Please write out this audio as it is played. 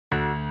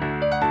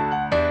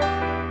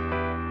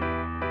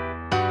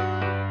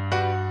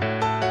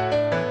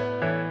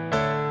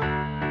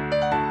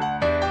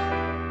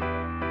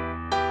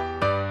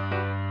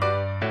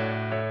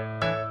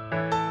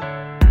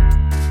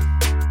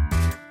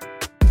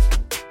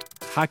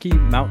Hockey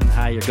Mountain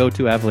High, your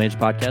go-to Avalanche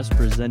podcast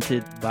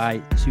presented by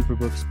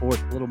Superbook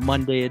Sport. A little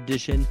Monday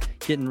edition,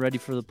 getting ready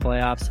for the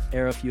playoffs.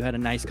 Arif, you had a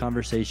nice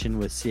conversation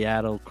with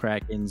Seattle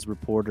Kraken's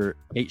reporter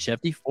Kate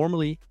Shefte,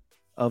 formerly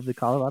of the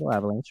Colorado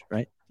Avalanche,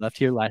 right? Left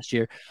here last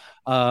year.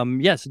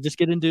 So just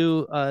get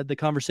into the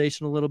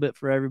conversation a little bit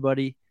for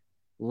everybody.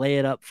 Lay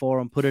it up for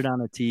them, put it on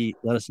a tee.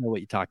 Let us know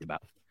what you talked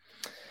about.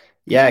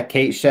 Yeah,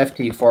 Kate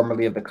Shefte,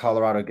 formerly of the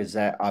Colorado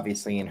Gazette,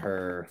 obviously in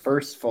her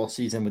first full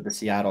season with the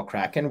Seattle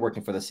Kraken,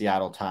 working for the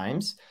Seattle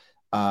Times.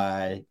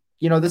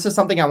 This is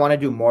something I want to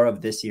do more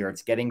of this year.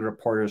 It's getting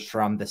reporters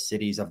from the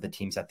cities of the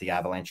teams that the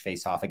Avalanche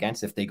face off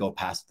against if they go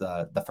past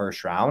the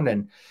first round.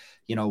 And,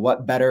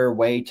 what better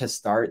way to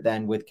start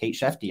than with Kate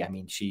Shefte? I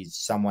mean, she's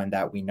someone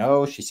that we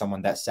know. She's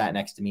someone that sat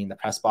next to me in the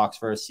press box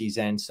for a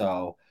season.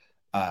 So,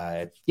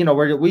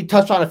 we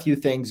touched on a few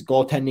things.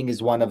 Goaltending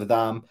is one of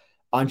them.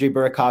 Andre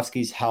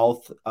Burakovsky's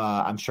health.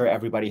 I'm sure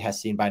everybody has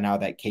seen by now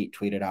that Kate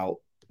tweeted out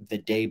the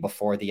day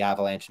before the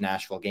Avalanche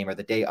Nashville game, or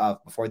the day of,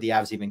 before the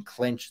Avs even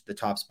clinched the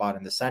top spot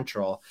in the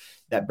Central,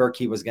 that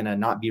Berkey was going to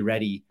not be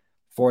ready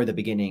for the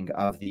beginning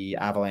of the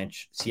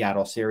Avalanche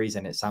Seattle series.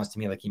 And it sounds to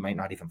me like he might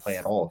not even play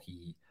at all.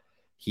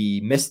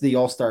 He missed the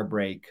All-Star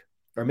break,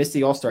 or missed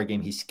the All-Star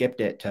game. He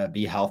skipped it to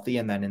be healthy.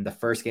 And then in the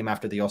first game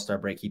after the All-Star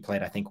break, he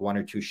played, I think, 1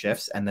 or 2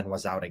 shifts and then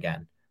was out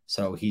again.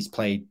 So he's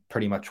played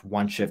pretty much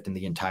 1 shift in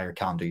the entire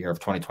calendar year of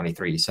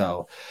 2023.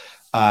 So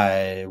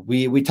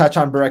we touch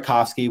on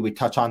Burakovsky. We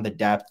touch on the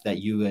depth that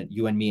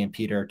you and me and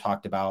Peter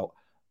talked about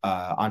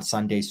on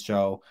Sunday's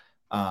show.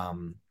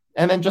 And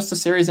then just the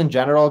series in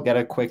general, get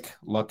a quick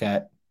look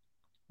at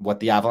what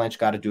the Avalanche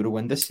got to do to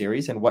win this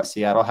series and what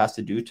Seattle has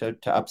to do to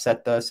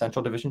upset the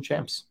Central Division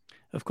champs.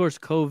 Of course,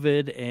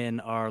 COVID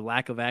and our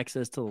lack of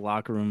access to the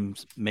locker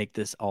rooms make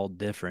this all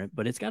different,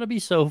 but it's got to be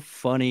so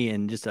funny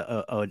and just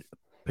a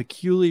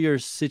peculiar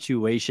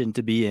situation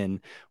to be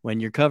in when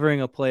you're covering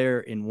a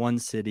player in one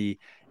city,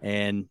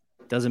 and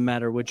doesn't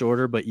matter which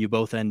order, but you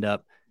both end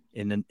up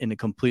in a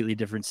completely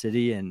different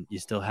city, and you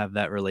still have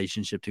that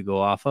relationship to go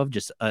off of,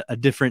 just a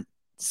different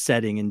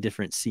setting and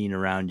different scene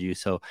around you.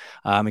 So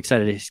I'm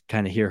excited to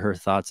kind of hear her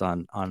thoughts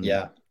on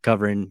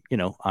covering,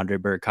 Andre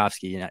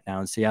Burakovsky now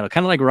in Seattle,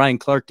 kind of like Ryan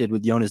Clark did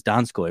with Jonas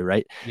Donskoy,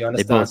 right?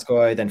 Jonas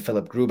Donskoy, then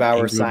Philip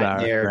Grubauer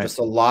signed there. Right. Just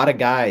a lot of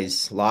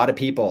guys, a lot of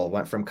people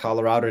went from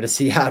Colorado to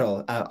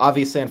Seattle.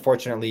 Obviously,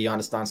 unfortunately,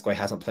 Jonas Donskoy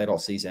hasn't played all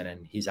season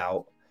and he's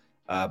out.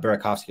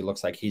 Burakovsky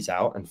looks like he's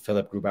out, and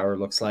Philip Grubauer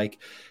looks like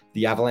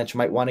the Avalanche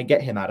might want to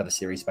get him out of the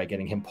series by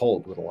getting him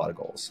pulled with a lot of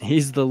goals.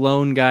 He's the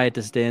lone guy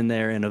to stand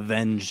there and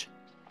avenge.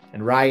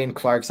 And Ryan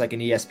Clark's like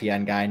an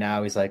ESPN guy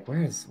now. He's like,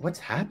 what's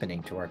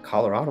happening to our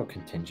Colorado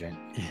contingent?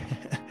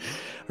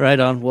 Right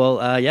on.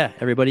 Well,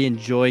 everybody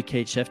enjoy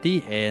Kate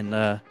Shefte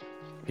and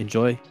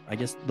enjoy, I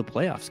guess, the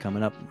playoffs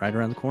coming up right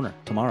around the corner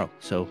tomorrow.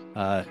 So,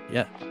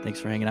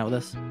 thanks for hanging out with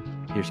us.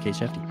 Here's Kate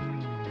Shefte.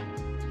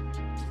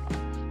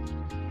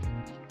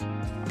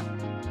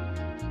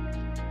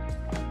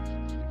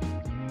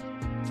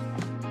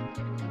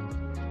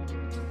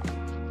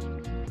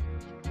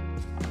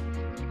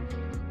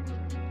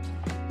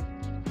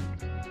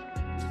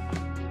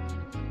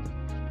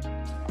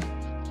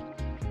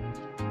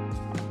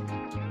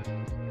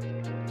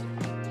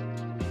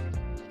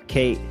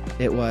 Kate,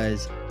 it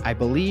was, I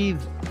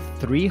believe,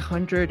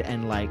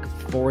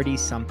 340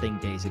 something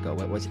days ago.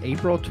 It was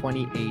April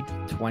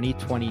 28th,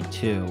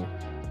 2022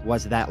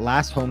 was that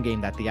last home game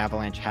that the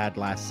Avalanche had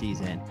last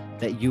season,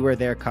 that you were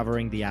there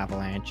covering the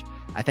Avalanche.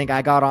 I think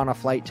I got on a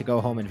flight to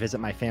go home and visit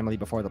my family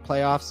before the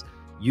playoffs.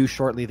 You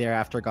shortly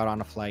thereafter got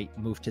on a flight,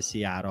 moved to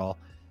Seattle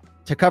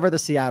to cover the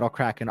Seattle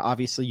Kraken.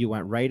 Obviously, you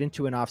went right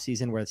into an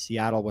offseason where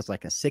Seattle was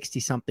like a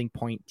 60-something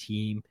point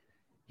team.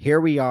 Here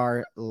we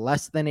are,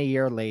 less than a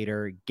year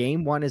later.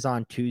 Game 1 is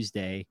on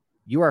Tuesday.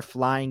 You are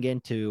flying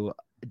into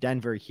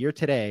Denver here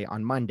today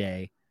on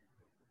Monday.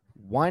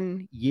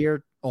 1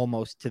 year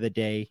almost to the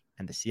day,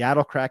 and the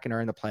Seattle Kraken are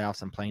in the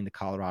playoffs and playing the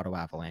Colorado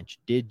Avalanche.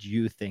 Did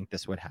you think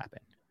this would happen?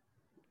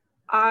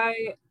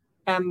 I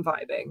am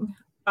vibing.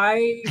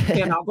 I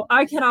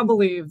cannot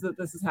believe that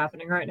this is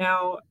happening right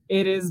now.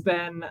 It has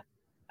been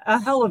a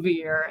hell of a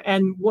year,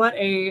 and what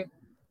a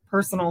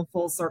personal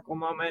full circle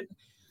moment.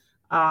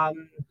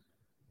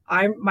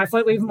 My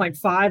flight leaves in like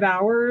 5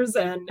 hours,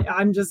 and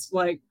I'm just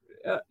like,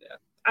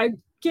 I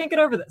can't get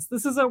over this.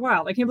 This is so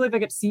wild. I can't believe I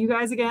get to see you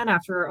guys again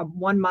after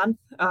 1 month.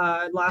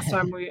 Last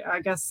time I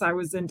guess I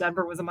was in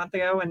Denver was a month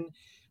ago, and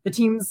the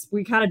teams,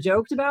 we kind of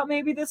joked about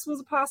maybe this was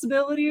a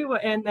possibility,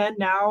 and then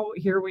now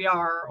here we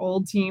are,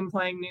 old team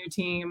playing new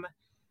team.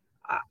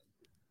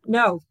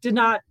 No, did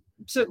not.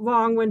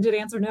 Long-winded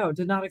answer. No,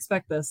 did not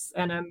expect this,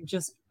 and I'm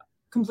just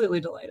completely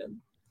delighted.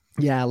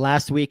 Yeah,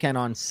 last weekend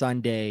on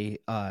Sunday,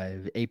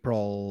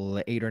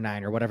 April 8 or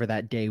 9 or whatever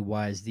that day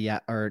was,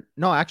 that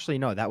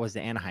was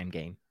the Anaheim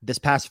game. This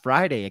past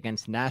Friday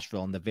against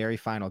Nashville in the very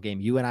final game,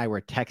 you and I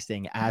were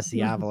texting as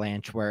the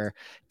Avalanche were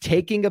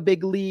taking a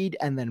big lead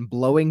and then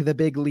blowing the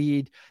big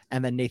lead,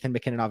 and then Nathan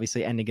MacKinnon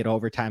obviously ending it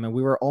overtime. And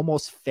we were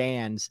almost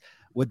fans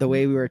with the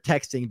way we were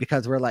texting,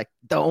 because we're like,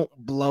 don't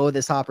blow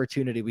this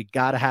opportunity. We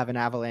got to have an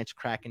Avalanche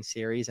Kraken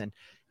series. And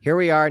here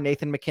we are.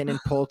 Nathan MacKinnon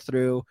pulled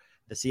through.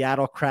 The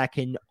Seattle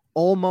Kraken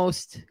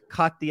almost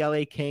caught the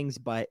LA Kings,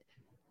 but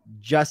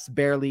just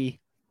barely,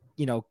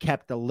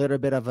 kept a little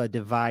bit of a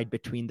divide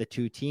between the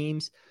two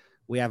teams.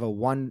 We have a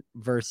 1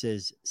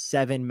 versus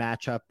 7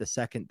 matchup,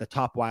 the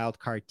top wild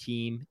card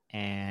team.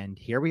 And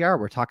here we are.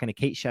 We're talking to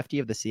Kate Shefte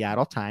of the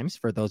Seattle Times.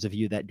 For those of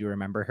you that do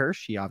remember her,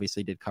 she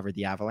obviously did cover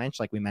the Avalanche,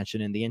 like we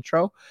mentioned in the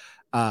intro,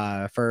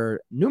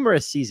 for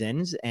numerous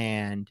seasons,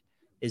 and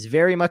is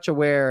very much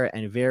aware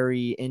and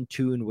very in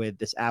tune with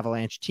this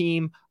Avalanche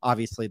team.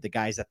 Obviously, the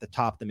guys at the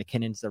top, the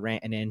McKinnons, the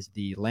Rantanens,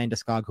 the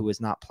Landeskog, who is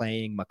not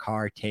playing,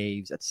 Makar,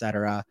 Taves,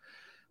 etc.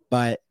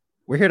 But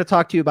we're here to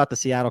talk to you about the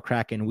Seattle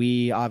Kraken.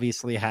 We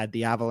obviously had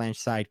the Avalanche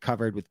side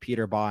covered with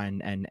Peter Baugh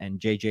and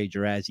JJ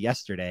Jerez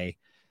yesterday.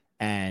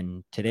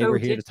 And today we're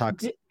here to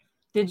talk.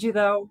 Did you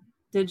though?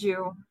 Did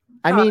you?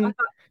 I mean,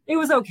 it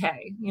was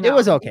okay. It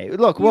was okay.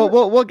 Look,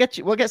 we'll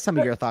get some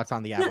of your thoughts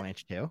on the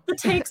Avalanche too. The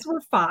takes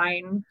were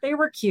fine. They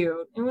were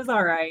cute. It was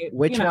all right.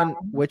 Which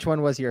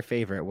one was your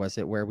favorite? Was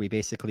it where we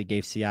basically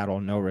gave Seattle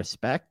no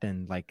respect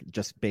and like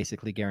just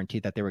basically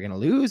guaranteed that they were going to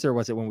lose, or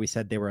was it when we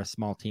said they were a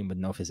small team with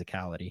no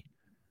physicality?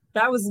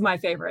 That was my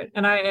favorite,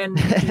 and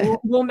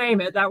we'll name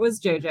it. That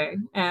was JJ,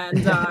 and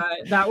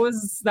that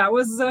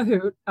was a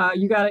hoot.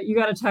 You got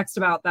to text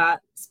about that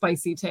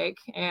spicy take,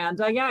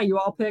 and you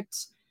all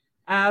picked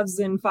Avs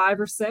in 5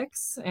 or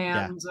 6,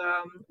 and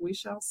we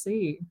shall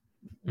see.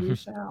 We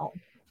shall.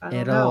 I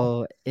don't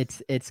know.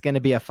 It's going to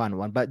be a fun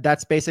one, but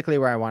that's basically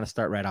where I want to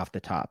start right off the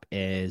top.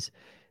 Is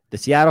the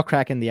Seattle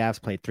Kraken, the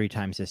Avs played 3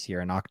 times this year.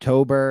 In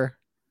October,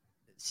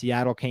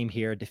 Seattle came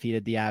here,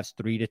 defeated the Avs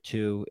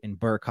 3-2 in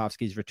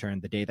Burakovsky's return,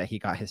 the day that he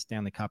got his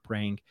Stanley Cup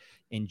ring.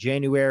 In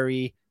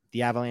January,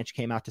 the Avalanche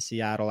came out to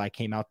Seattle. I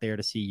came out there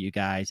to see you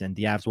guys, and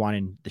the Avs won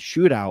in the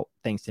shootout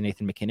thanks to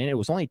Nathan MacKinnon. It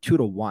was only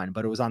 2-1,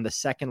 but it was on the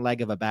second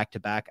leg of a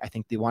back-to-back. I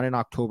think the one in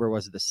October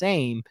was the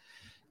same.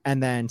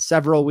 And then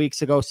several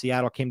weeks ago,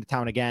 Seattle came to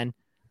town again,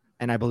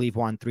 and I believe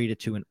won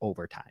 3-2 in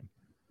overtime.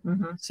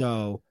 Mm-hmm.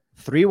 So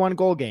 3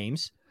 1-goal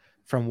games.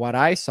 From what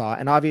I saw,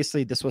 and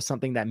obviously this was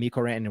something that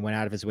Mikko Rantanen went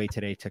out of his way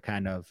today to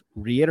kind of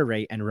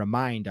reiterate and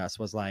remind us,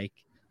 was like,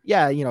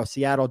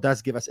 Seattle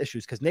does give us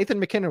issues, because Nathan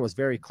MacKinnon was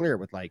very clear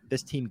with like,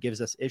 this team gives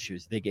us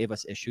issues. They gave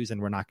us issues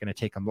and we're not going to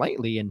take them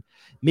lightly. And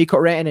Mikko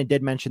Rantanen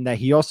did mention that.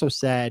 He also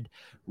said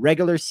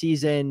regular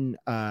season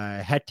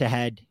head to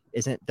head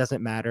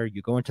doesn't matter.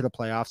 You go into the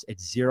playoffs,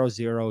 it's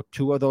 0-0.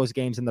 2 of those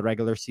games in the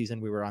regular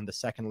season, we were on the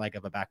second leg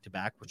of a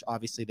back-to-back, which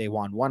obviously they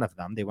won one of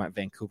them. They went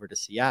Vancouver to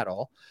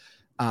Seattle.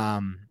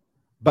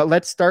 But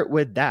let's start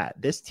with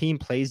that. This team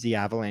plays the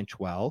Avalanche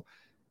well.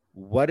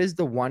 What is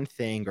the one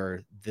thing,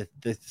 or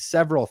the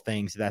several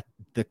things, that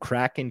the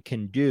Kraken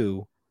can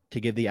do to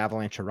give the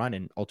Avalanche a run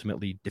and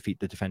ultimately defeat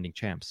the defending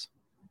champs?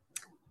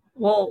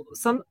 Well,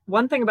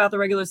 one thing about the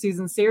regular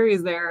season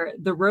series there,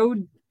 the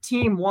road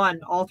team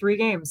won all 3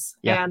 games.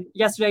 Yeah. And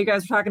yesterday you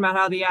guys were talking about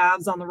how the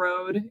Avs on the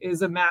road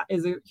is a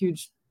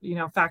huge,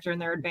 factor in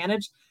their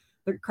advantage.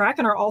 The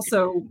Kraken are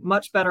also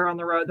much better on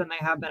the road than they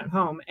have been at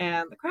home,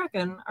 and the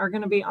Kraken are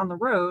going to be on the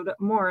road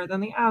more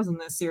than the Avs in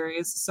this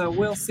series. So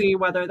we'll see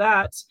whether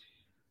that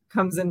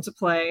comes into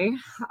play.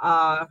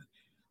 But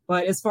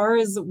as far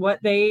as what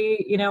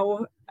they,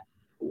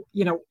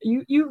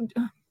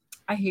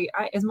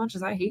 as much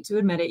as I hate to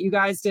admit it, you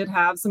guys did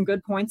have some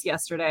good points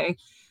yesterday.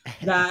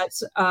 That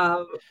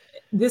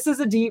this is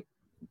a deep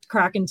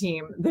Kraken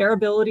team. Their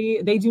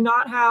ability, they do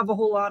not have a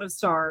whole lot of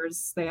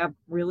stars. They have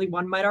really,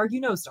 one might argue,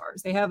 no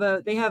stars. They have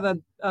a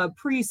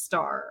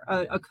pre-star,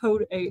 a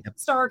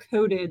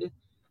star-coded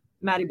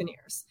Matty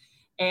Beniers,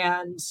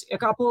 and a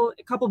couple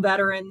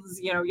veterans,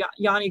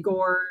 Yanni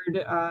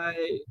Gord,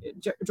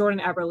 Jordan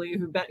Eberle,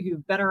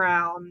 who've been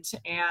around,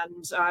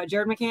 and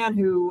Jared McCann,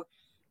 who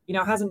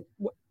has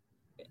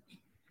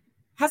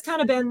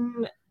kind of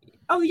been,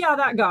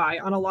 that guy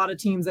on a lot of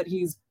teams that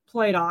he's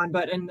played on,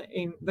 but in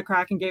the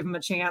Kraken gave him a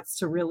chance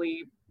to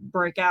really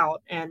break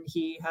out, and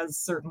he has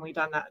certainly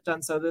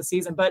done so this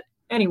season. But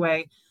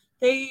anyway,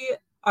 they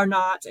are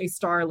not a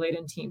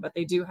star-laden team, but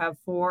they do have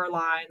 4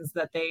 lines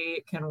that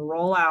they can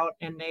roll out,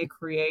 and they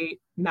create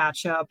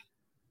matchup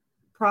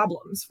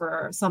problems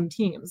for some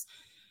teams.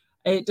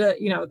 However,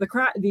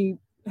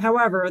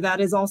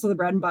 that is also the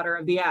bread and butter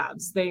of the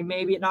Avs. They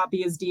maybe not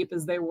be as deep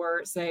as they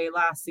were, say,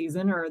 last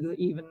season, or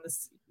even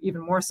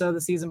more so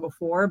the season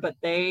before, but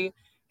they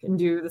can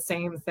do the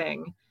same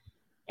thing.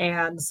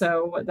 And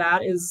so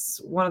that is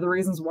one of the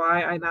reasons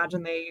why I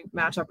imagine they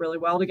match up really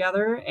well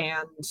together.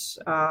 And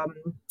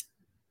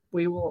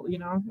we will,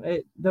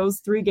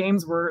 those 3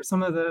 games were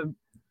some of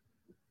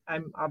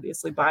I'm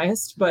obviously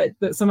biased, but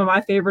some of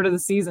my favorite of the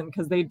season,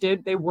 because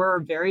they were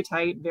very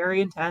tight,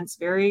 very intense,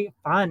 very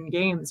fun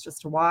games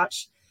just to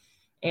watch.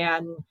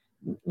 And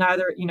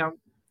neither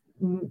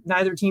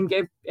team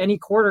gave any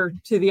quarter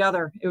to the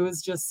other. It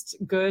was just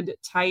good,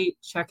 tight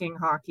checking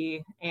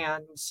hockey,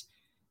 and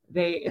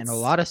a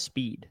lot of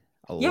speed.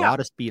 A lot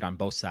of speed on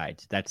both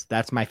sides.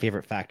 That's my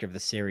favorite factor of the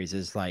series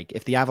is like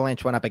if the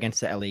Avalanche went up against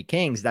the LA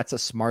Kings, that's a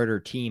smarter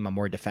team, a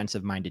more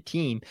defensive minded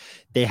team.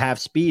 They have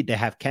speed, they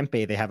have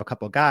Kempe, they have a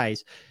couple of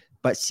guys,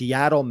 but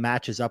Seattle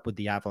matches up with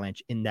the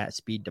Avalanche in that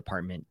speed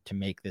department to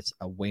make this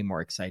a way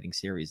more exciting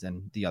series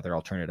than the other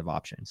alternative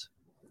options.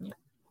 Yeah.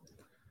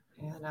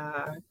 And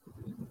I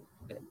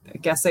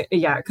guess it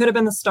could have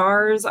been the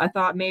Stars. I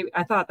thought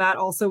that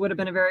also would have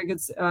been a very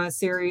good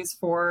series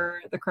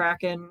for the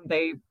Kraken.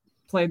 They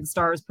played the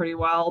Stars pretty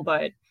well,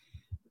 but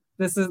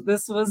this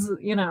was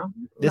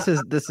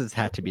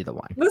had to be the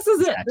one. This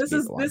is it.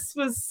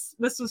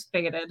 This was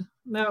fated.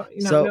 No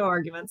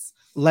arguments.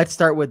 Let's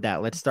start with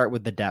that. Let's start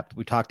with the depth.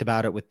 We talked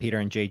about it with Peter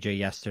and JJ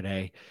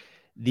yesterday.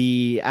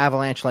 The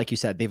Avalanche, like you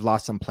said, they've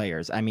lost some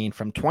players. I mean,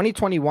 from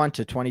 2021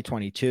 to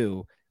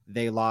 2022,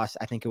 they lost,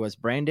 I think it was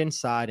Brandon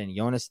Saad and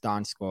Jonas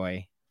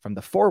Donskoy from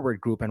the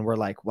forward group, and we're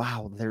like,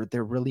 wow,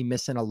 they're really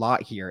missing a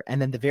lot here.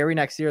 And then the very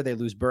next year, they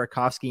lose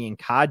Burakovsky and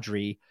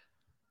Kadri.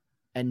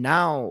 And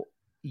now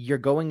you're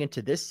going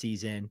into this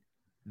season,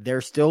 they're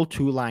still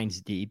 2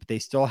 lines deep. They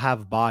still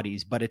have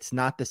bodies, but it's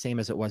not the same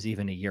as it was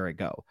even a year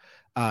ago.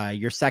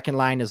 Your second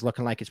line is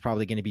looking like it's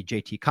probably going to be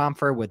JT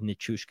Compher with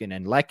Nichushkin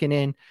and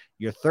Lehkonen.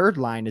 Your third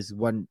line is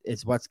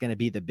what's going to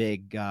be the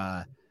big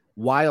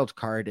wild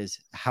card is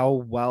how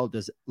well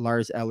does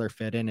Lars Eller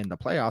fit in the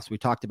playoffs? We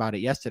talked about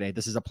it yesterday.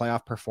 This is a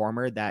playoff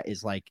performer that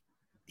is like,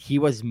 he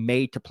was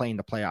made to play in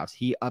the playoffs.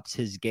 He ups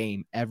his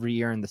game every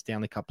year in the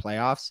Stanley Cup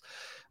playoffs.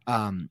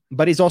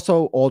 But he's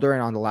also older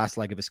and on the last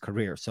leg of his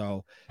career.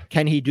 So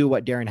can he do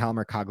what Darren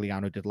Helmer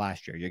Cogliano did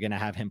last year? You're going to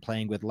have him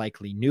playing with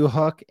likely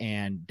Newhook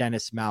and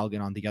Dennis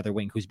Malgin on the other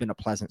wing, who's been a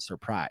pleasant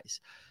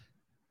surprise.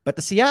 But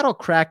the Seattle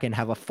Kraken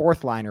have a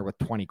fourth liner with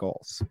 20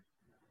 goals.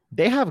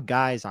 They have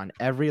guys on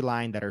every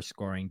line that are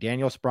scoring.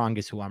 Daniel Sprong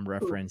is who I'm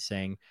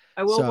referencing.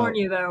 I will warn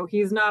you, though,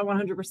 he's not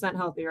 100%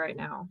 healthy right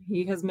now.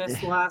 He has missed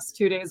the last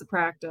 2 days of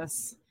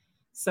practice.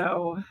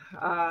 So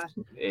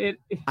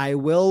I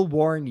will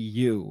warn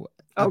you.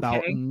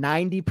 About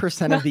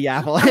 90% of the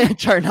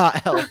Avalanche are not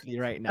healthy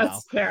right now.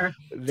 That's fair.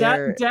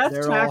 Death,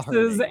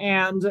 taxes,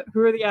 and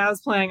who are the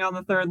Avs playing on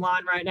the third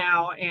line right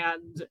now,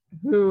 and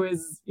who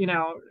is going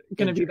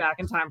to be back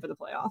in time for the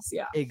playoffs?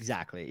 Yeah,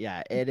 exactly.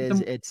 Yeah, it is.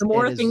 The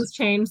more things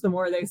change, the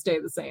more they stay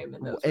the same.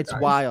 It's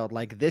wild.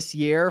 Like this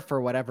year, for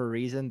whatever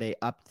reason, they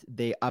upped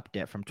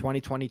it from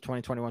 2020,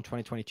 2021,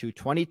 2022,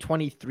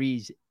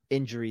 2023's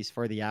injuries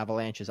for the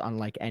Avalanche is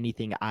unlike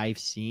anything I've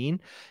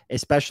seen,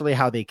 especially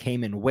how they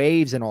came in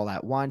waves and all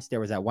at once. There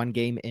was that one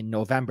game in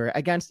November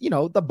against,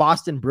 the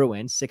Boston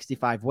Bruins,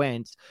 65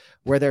 wins,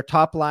 where their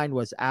top line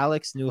was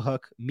Alex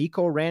Newhook,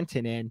 Mikko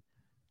Rantanen,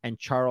 and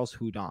Charles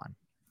Hudon.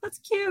 That's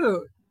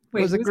cute.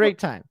 It was a great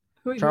time.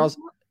 Charles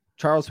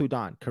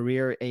Hudon,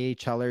 career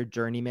AHLer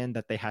journeyman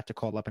that they had to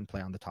call up and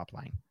play on the top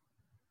line.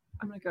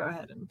 I'm going to go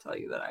ahead and tell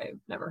you that I've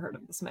never heard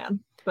of this man,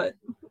 but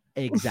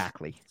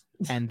exactly.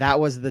 And that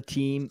was the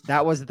team.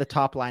 That was the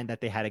top line that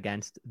they had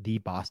against the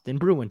Boston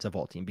Bruins of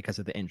all team because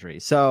of the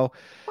injuries. So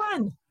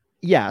fun.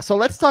 Yeah. So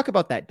let's talk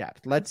about that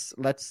depth. Let's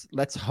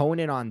hone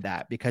in on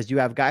that because you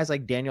have guys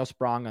like Daniel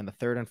Sprong on the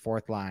third and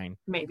fourth line.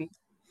 Maybe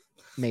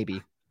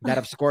that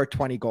have scored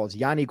 20 goals.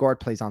 Yanni Gord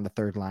plays on the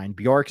third line.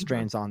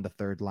 Bjorkstrand's on the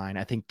third line.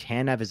 I think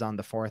Tanev is on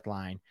the fourth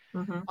line.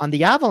 On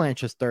the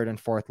Avalanche's third and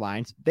fourth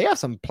lines, they have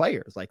some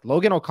players like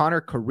Logan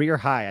O'Connor, career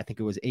high. I think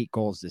it was 8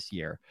 goals this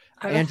year.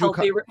 I have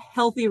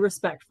healthy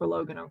respect for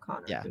Logan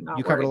O'Connor. Yeah,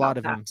 you covered a lot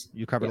of him.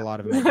 You covered a lot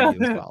of him as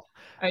well.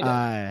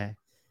 I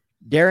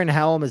did. Darren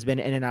Helm has been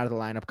in and out of the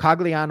lineup.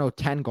 Cogliano,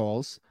 10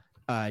 goals.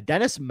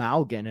 Dennis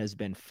Malgin has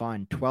been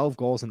fun. 12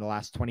 goals in the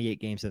last 28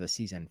 games of the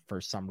season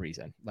for some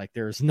reason. Like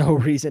there's no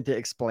reason to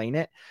explain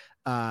it.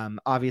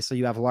 Obviously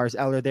you have Lars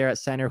Eller there at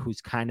center,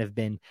 who's kind of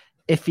been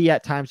iffy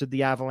at times with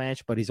the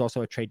Avalanche, but he's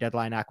also a trade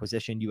deadline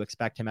acquisition. You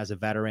expect him as a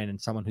veteran and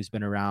someone who's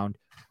been around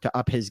to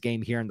up his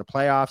game here in the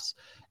playoffs.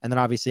 And then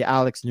obviously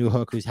Alex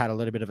Newhook, who's had a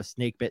little bit of a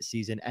snake bit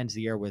season, ends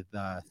the year with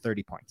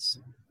 30 points.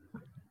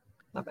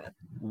 Not bad.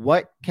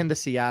 What can the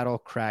Seattle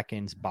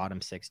Kraken's bottom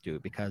six do?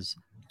 Because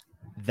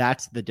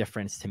that's the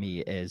difference to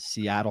me is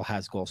Seattle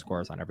has goal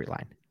scorers on every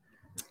line.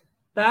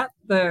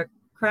 The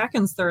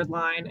Kraken's third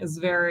line is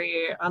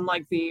very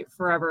unlike the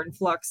forever in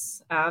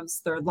flux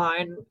Avs third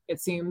line. It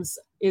seems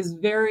is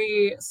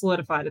very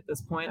solidified at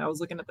this point. I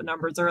was looking at the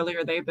numbers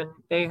earlier. They've been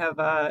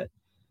together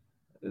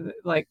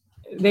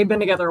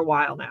a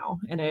while now,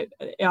 and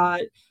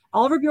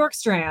Oliver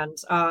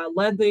Bjorkstrand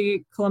led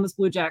the Columbus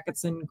Blue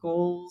Jackets in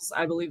goals,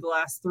 I believe, the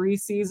last 3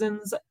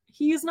 seasons.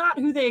 He is not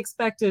who they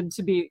expected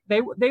to be.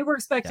 They were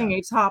expecting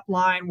a top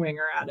line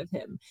winger out of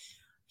him.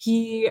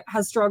 He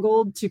has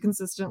struggled to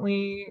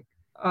consistently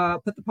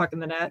put the puck in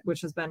the net,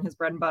 which has been his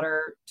bread and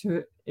butter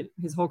to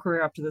his whole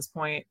career up to this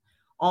point,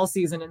 all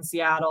season in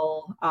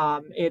Seattle.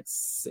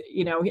 This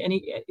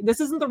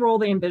isn't the role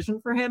they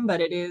envisioned for him, but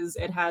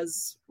it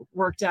has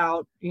worked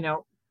out.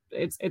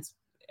 It's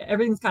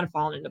everything's kind of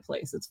fallen into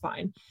place. It's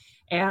fine.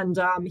 And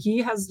he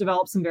has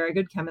developed some very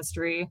good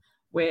chemistry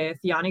with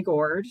Yanni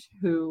Gord,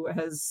 who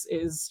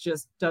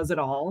just does it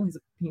all.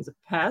 He's a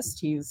pest.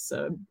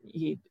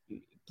 He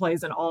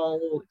plays in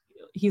all.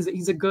 He's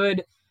a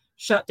good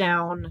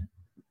shutdown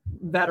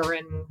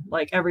veteran,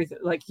 like everything,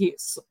 like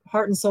he's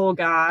heart and soul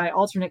guy,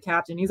 alternate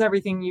captain. He's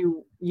everything he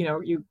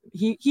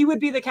would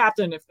be the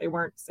captain if they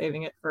weren't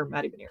saving it for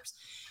Matty Beniers.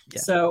 Yeah.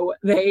 So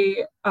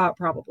they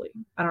probably,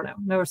 I don't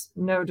know,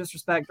 no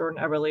disrespect,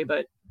 Jordan Eberle,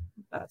 but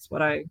that's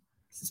what I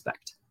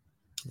suspect.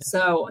 Yeah.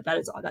 So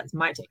that's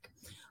my take.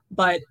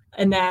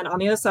 And then on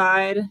the other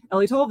side,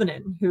 Ellie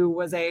Tolvanen, who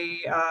was a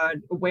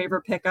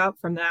waiver pickup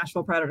from the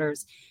Nashville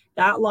Predators.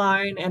 That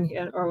line,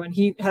 or when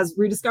he has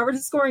rediscovered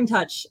his scoring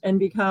touch and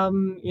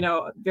become,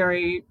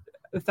 very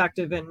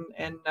effective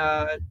and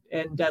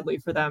deadly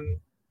for them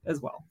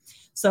as well.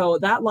 So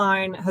that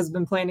line has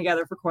been playing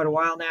together for quite a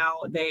while now.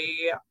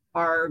 They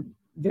are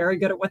very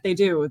good at what they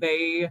do.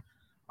 They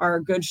are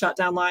a good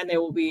shutdown line. They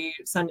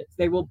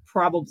will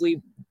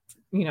probably,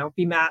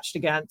 be matched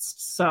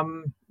against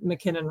some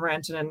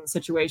McKinnon-Rantanen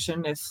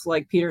situation. If,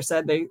 like Peter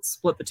said, they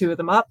split the two of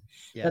them up,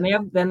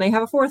 then they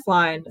have a fourth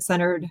line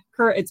centered.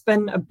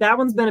 That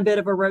one's been a bit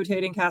of a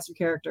rotating cast of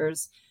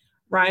characters.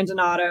 Ryan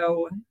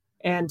Donato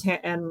and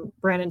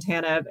Brandon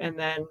Tanev, and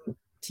then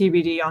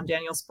TBD on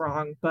Daniel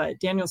Sprong. But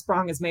Daniel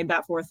Sprong has made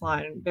that fourth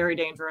line very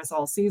dangerous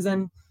all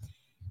season.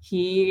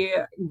 He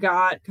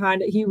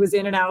was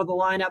in and out of the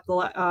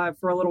lineup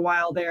for a little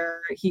while there.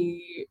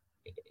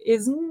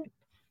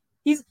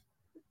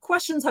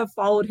 Questions have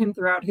followed him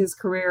throughout his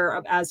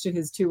career as to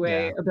his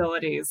two-way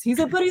abilities. He's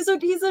a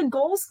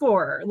goal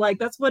scorer. Like,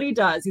 that's what he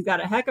does. He's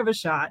got a heck of a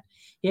shot,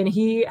 and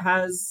he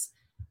has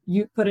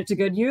put it to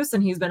good use,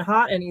 and he's been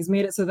hot, and he's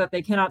made it so that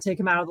they cannot take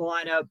him out of the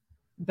lineup.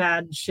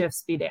 Bad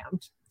shifts be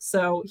damned.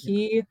 So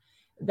the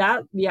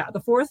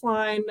fourth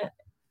line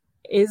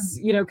is,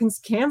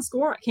 can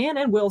score, can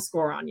and will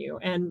score on you.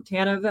 And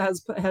Tanev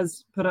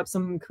has put up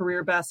some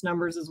career best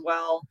numbers as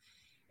well.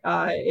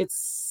 The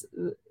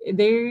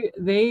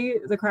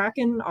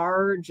Kraken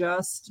are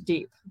just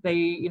deep.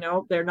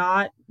 They're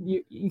not,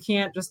 you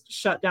can't just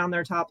shut down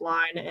their top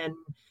line and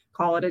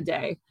call it a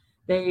day.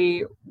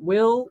 They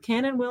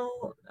can and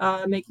will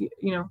make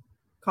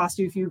cost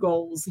you a few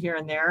goals here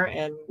and there.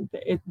 And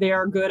they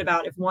are good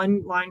about, if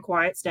one line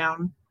quiets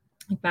down,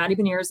 like Matty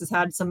Beniers has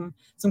had some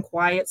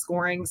quiet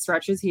scoring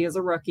stretches. He is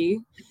a rookie,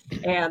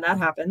 and that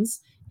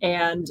happens.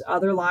 And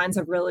other lines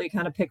have really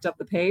kind of picked up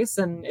the pace,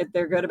 and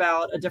they're good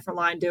about a different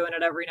line doing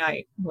it every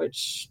night,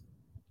 which,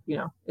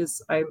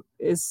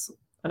 is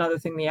another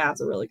thing the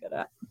Avs are really good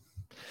at.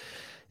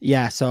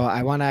 Yeah, so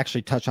I want to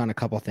actually touch on a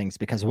couple of things,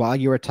 because while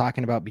you were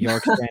talking about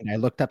Bjorkstrand, I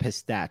looked up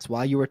his stats.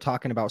 While you were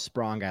talking about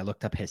Sprong, I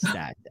looked up his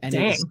stats. And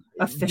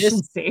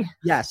efficiency.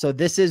 So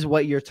this is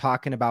what you're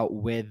talking about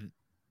with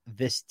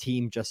this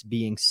team just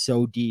being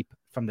so deep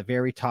from the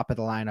very top of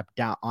the lineup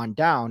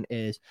down.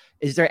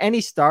 Is there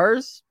any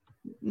stars?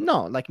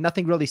 No, like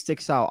nothing really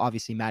sticks out.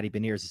 Obviously, Matty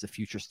Beniers is a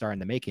future star in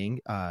the making.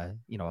 A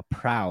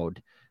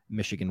proud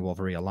Michigan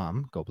Wolverine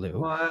alum. Go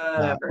Blue.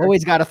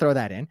 Always got to throw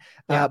that in.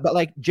 Yeah. But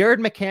like Jared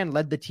McCann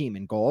led the team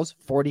in goals,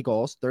 40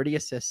 goals, 30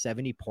 assists,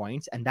 70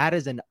 points. And that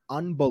is an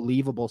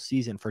unbelievable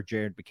season for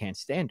Jared McCann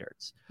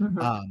standards.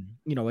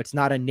 Mm-hmm. It's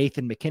not a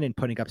Nathan McKinnon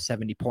putting up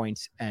 70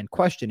 points and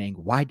questioning,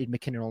 why did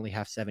McKinnon only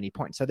have 70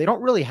 points? So they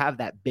don't really have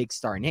that big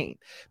star name.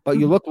 But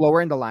you look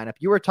lower in the lineup,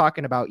 you were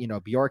talking about,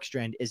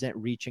 Bjorkstrand isn't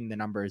reaching the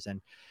numbers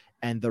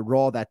and the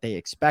role that they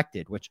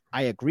expected, which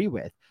I agree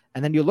with.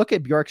 And then you look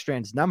at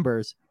Bjorkstrand's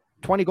numbers,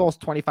 20 goals,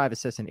 25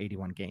 assists in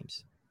 81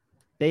 games.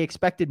 They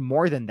expected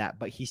more than that,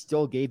 but he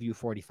still gave you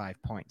 45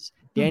 points.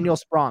 Daniel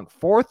Sprong,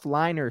 fourth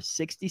liner,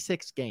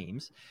 66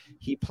 games.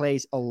 He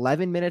plays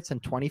 11 minutes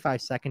and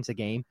 25 seconds a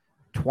game,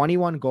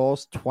 21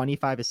 goals,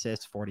 25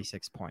 assists,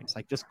 46 points.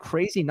 Like, just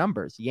crazy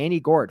numbers. Yanni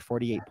Gord,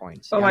 48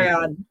 points. Oh my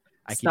God.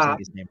 I keep saying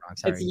his name wrong.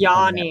 Sorry. It's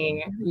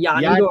Yanni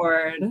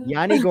Gord.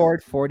 Yanni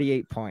Gord,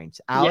 48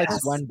 points. Alex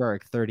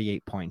Wenberg,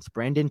 38 points.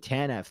 Brendan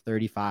Tanev,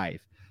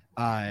 35.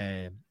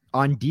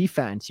 On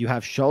defense, you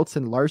have Schultz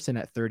and Larson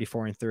at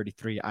 34 and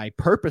 33. I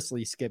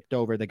purposely skipped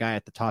over the guy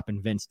at the top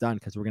and Vince Dunn,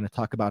 because we're going to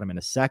talk about him in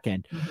a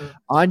second. Mm-hmm.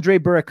 Andre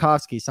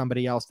Burakovsky,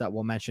 somebody else that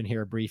we'll mention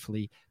here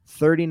briefly,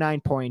 39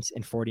 points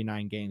in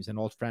 49 games, an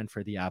old friend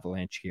for the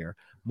Avalanche here.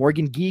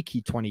 Morgan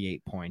Geekie,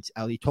 28 points.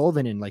 Ellie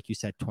Tolvanen, like you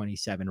said,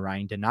 27.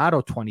 Ryan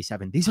Donato,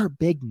 27. These are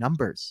big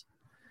numbers.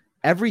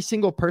 Every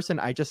single person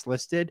I just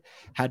listed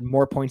had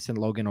more points than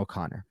Logan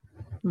O'Connor.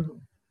 Mm-hmm.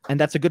 And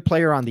that's a good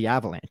player on the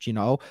Avalanche,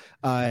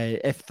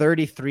 if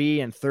 33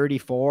 and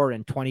 34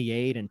 and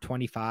 28 and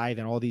 25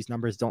 and all these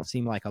numbers don't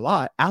seem like a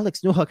lot,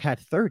 Alex Newhook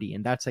had 30.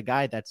 And that's a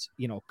guy that's,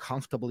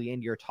 comfortably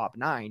in your top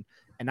 9.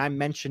 And I'm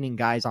mentioning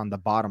guys on the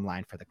bottom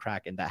line for the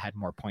Kraken that had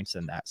more points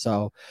than that.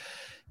 So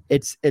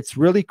it's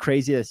really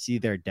crazy to see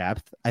their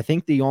depth. I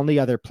think the only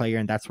other player,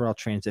 and that's where I'll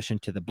transition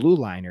to the blue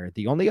liner,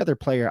 the only other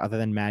player other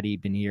than Matty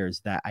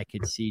Beniers that I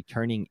could see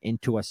turning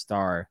into a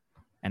star.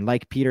 And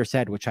like Peter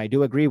said, which I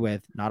do agree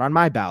with, not on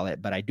my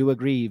ballot, but I do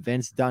agree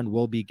Vince Dunn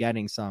will be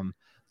getting some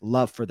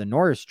love for the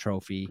Norris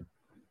Trophy.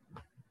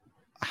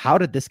 how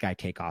did this guy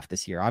take off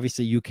this year?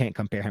 Obviously, you can't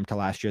compare him to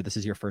last year. This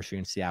is your first year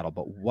in Seattle,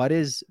 but what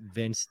has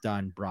Vince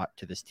Dunn brought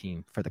to this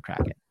team for the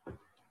Kraken?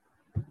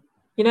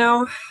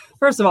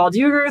 First of all, do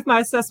you agree with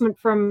my assessment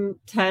from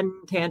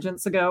 10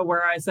 tangents ago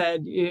where I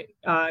said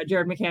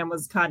Jared McCann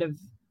was kind of,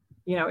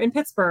 in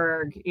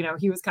Pittsburgh,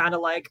 he was kind of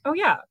like, oh,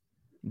 yeah,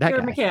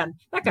 Jared McCann,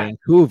 that guy.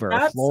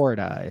 Vancouver,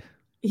 Florida.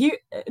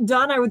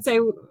 Dunn, I would say,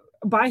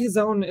 by his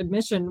own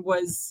admission,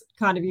 was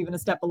kind of even a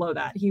step below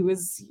that. He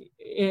was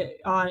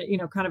on,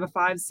 kind of a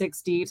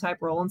 5-6D type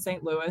role in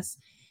St. Louis.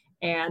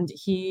 And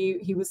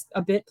he was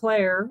a bit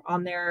player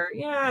on there.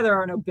 Yeah, there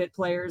are no bit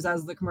players,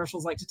 as the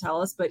commercials like to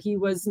tell us, but he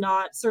was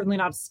certainly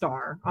not a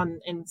star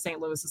in St.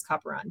 Louis's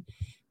cup run.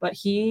 But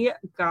he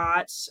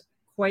got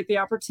quite the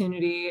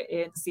opportunity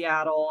in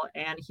Seattle,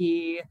 and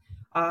he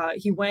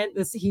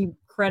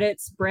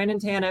credits Brandon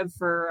Tanev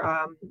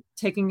for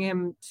taking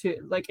him to,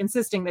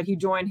 insisting that he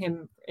join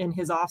him in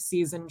his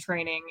off-season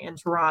training in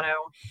Toronto,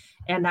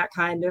 and that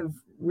kind of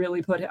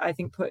really put him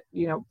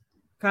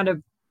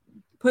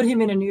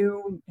in a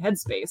new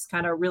headspace,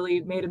 kind of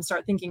really made him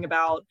start thinking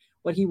about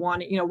what he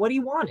wanted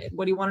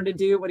to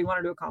do, what he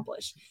wanted to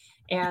accomplish.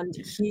 And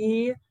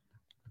he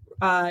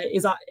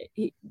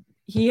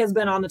has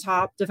been on the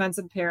top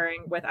defensive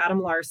pairing with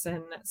Adam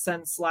Larson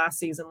since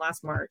last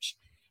March.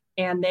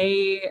 And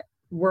they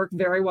work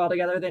very well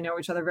together. They know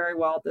each other very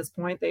well at this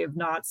point. They have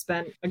not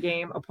spent a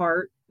game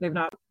apart. There's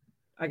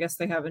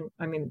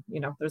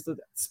a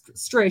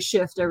stray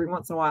shift every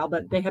once in a while,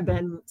 but they have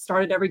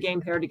started every game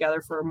paired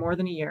together for more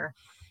than a year.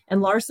 And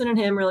Larson and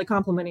him really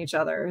complement each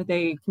other.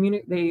 They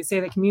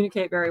say they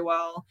communicate very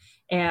well,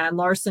 and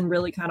Larson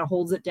really kind of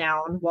holds it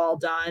down while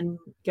Dunn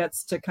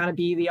gets to kind of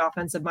be the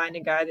offensive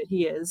minded guy that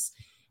he is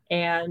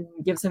and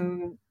gives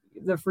him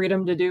the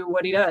freedom to do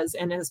what he does.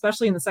 And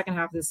especially in the second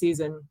half of the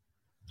season,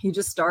 he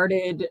just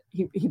started,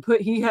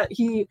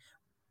 he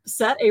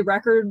set a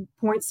record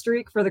point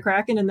streak for the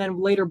Kraken and then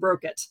later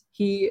broke it.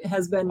 He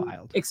has been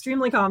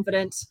extremely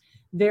confident.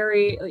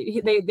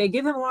 They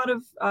give him a lot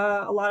of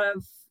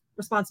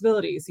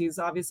responsibilities. He's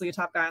obviously a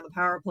top guy on the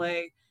power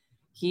play.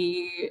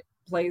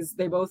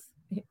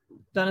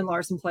 Dunn and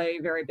Larson play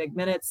very big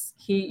minutes.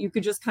 You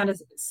could just kind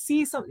of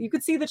see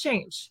the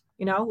change,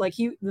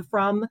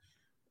 from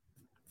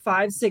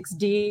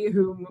 5-6D,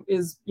 who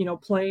is,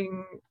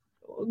 playing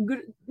good,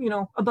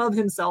 above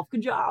himself,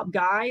 good job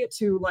guy,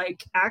 to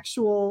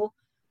actual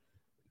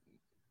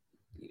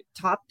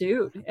top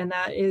dude. And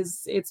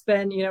it's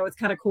been, it's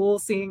kind of cool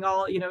seeing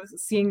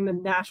seeing the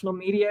national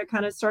media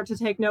kind of start to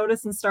take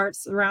notice and start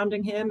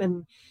surrounding him.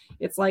 And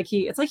it's like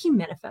he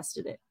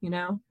manifested it,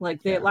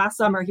 last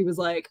summer he was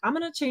like, I'm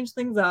going to change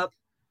things up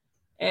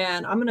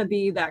and I'm going to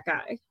be that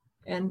guy.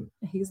 And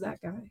he's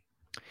that guy.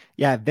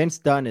 Yeah, Vince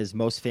Dunn is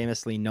most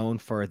famously known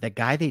for the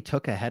guy they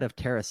took ahead of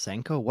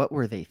Tarasenko. What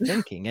were they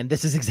thinking? And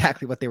this is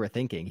exactly what they were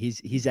thinking.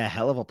 He's a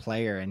hell of a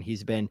player, and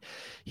he's been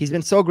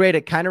so great.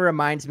 It kind of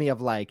reminds me of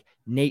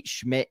Nate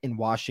Schmidt in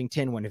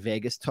Washington when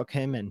Vegas took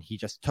him and he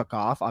just took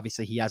off.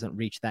 Obviously, he hasn't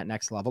reached that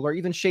next level. Or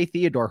even Shea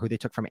Theodore, who they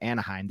took from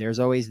Anaheim. There's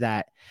always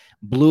that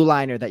blue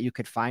liner that you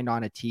could find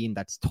on a team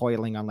that's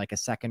toiling on a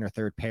second or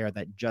third pair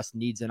that just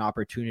needs an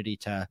opportunity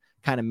to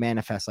kind of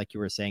manifest, like you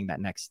were saying,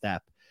 that next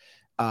step.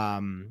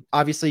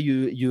 Obviously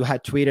you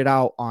had tweeted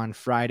out on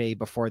Friday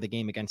before the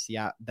game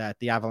that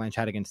the Avalanche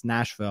had against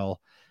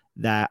Nashville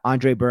that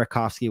Andrei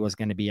Burakovsky was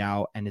going to be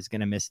out and is going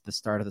to miss the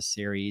start of the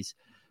series.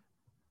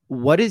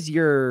 What is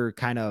your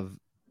kind of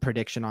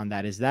prediction on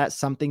that? Is that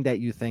something that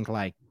you think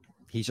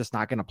he's just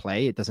not going to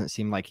play? It doesn't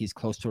seem like he's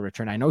close to a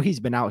return. I know he's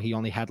been out. He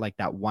only had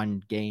that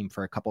one game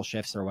for a couple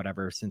shifts or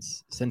whatever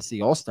since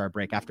the All-Star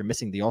break, after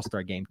missing the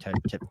All-Star game to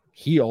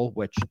heal,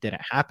 which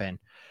didn't happen.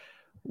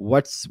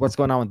 What's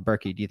going on with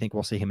Berkey? Do you think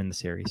we'll see him in the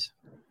series?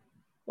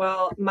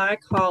 Well, my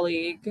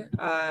colleague,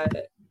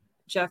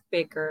 Jeff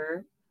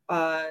Baker,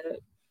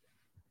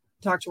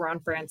 talked to Ron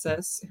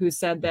Francis, who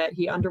said that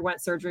he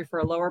underwent surgery for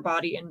a lower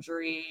body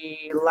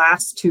injury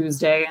last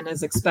Tuesday and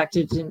is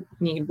expected to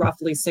need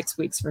roughly 6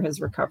 weeks for his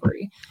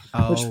recovery,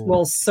 which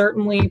will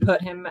certainly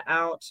put him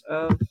out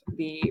of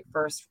the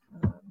first.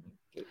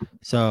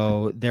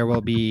 So there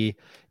will be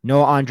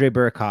no Andrei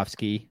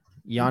Burakovsky.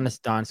 Giannis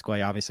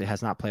Donskoy obviously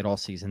has not played all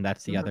season.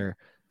 That's the other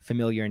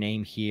familiar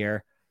name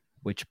here,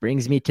 which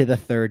brings me to the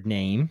third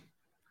name,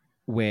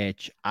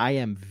 which I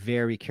am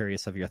very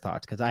curious of your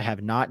thoughts because I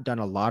have not done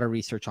a lot of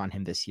research on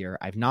him this year.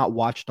 I've not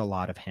watched a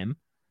lot of him,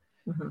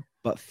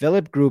 but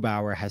Philip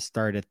Grubauer has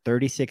started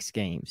 36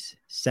 games,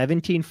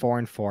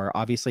 17-4-4.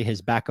 Obviously,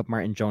 his backup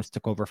Martin Jones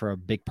took over for a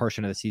big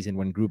portion of the season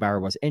when Grubauer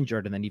was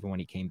injured, and then even when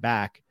he came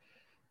back.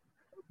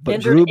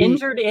 But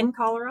injured in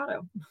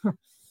Colorado.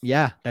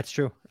 Yeah, that's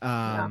true.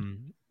 But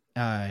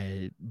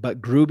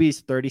Gruby's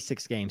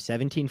 36 games,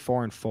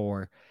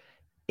 17-4-4,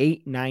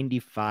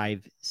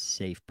 895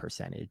 save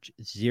percentage,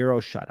 0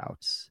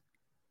 shutouts.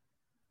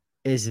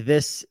 Is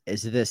this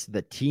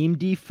the team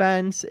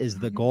defense? Is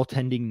the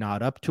goaltending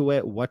not up to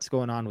it? What's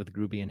going on with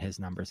Gruby and his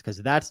numbers? Because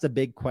that's the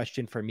big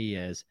question for me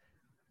is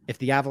if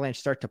the Avalanche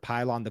start to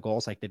pile on the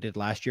goals like they did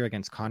last year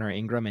against Connor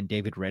Ingram and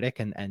David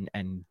Riddick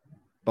and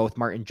both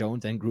Martin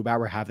Jones and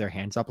Grubauer have their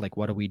hands up, like,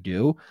 what do we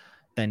do?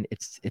 Then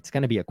it's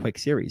going to be a quick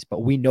series.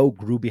 But we know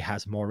Gruby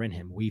has more in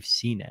him. We've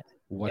seen it.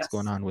 What's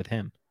going on with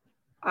him?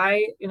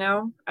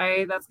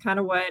 That's kind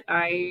of what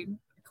I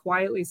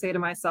quietly say to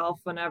myself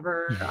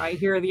whenever I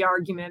hear the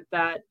argument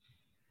that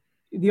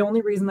the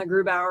only reason that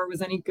Grubauer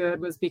was any good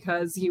was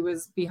because he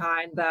was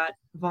behind that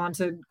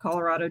vaunted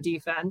Colorado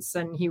defense,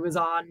 and he was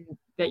on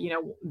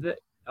that,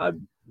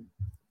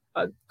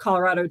 a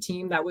Colorado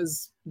team that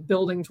was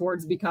building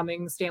towards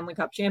becoming Stanley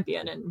Cup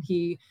champion. And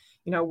he,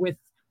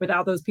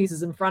 without those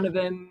pieces in front of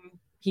him,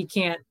 he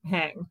can't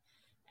hang.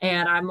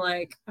 And I'm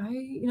like,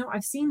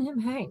 I've seen him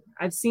hang.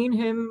 I've seen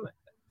him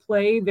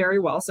play very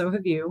well. So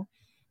have you.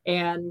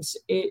 And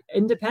it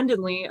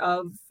independently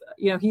of,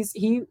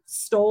 he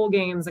stole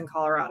games in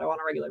Colorado on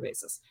a regular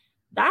basis.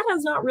 That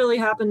has not really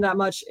happened that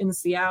much in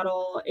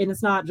Seattle. And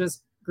it's not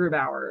just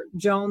Grubauer.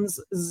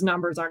 Jones's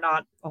numbers are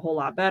not a whole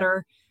lot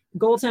better.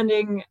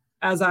 Goaltending,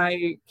 as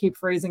I keep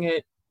phrasing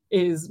it,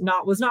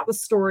 was not the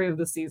story of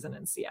the season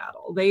in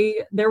Seattle.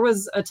 There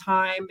was a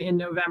time in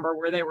November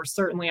where they were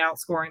certainly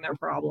outscoring their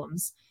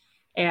problems,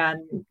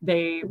 and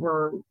they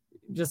were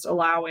just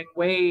allowing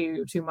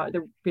way too much.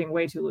 They're being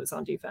way too loose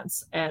on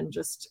defense and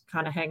just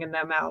kind of hanging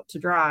them out to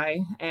dry,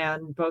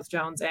 and both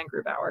Jones and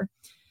Grubauer.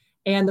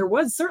 And there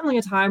was certainly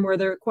a time where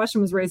the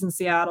question was raised in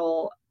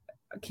Seattle,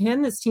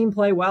 can this team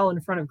play well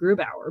in front of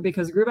Grubauer?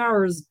 Because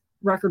Grubauer's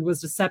record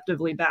was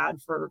deceptively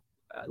bad for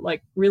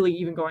really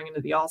even going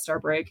into the All-Star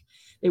break.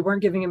 They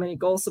weren't giving him any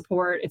goal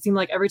support. It seemed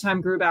like every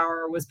time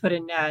Grubauer was put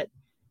in net,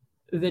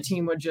 the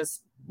team would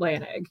just lay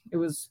an egg. It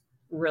was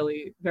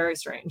really very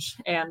strange.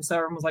 And so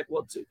everyone was like,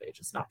 well, do they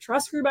just not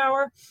trust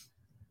Grubauer?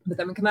 But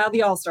then we come out of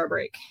the All-Star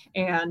break,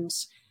 and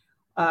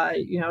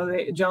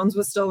Jones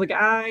was still the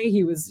guy.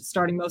 He was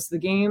starting most of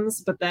the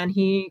games, but then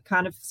he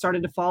kind of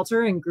started to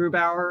falter, and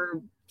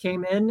Grubauer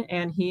came in,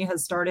 and he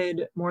has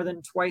started more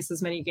than twice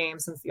as many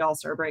games since the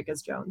All-Star break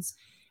as Jones.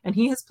 And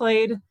he has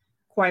played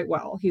quite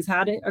well. He's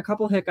had a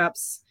couple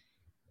hiccups.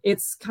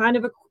 It's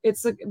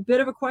a bit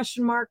of a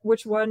question mark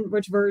which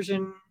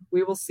version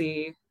we will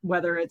see,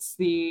 whether it's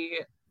the,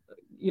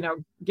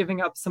 giving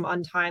up some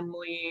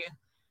untimely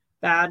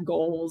bad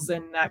goals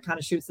and that kind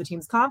of shoots the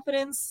team's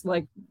confidence,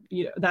 like,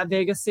 that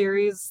Vegas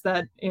series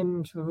that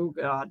in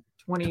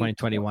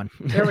 2021.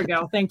 There we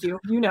go. Thank you.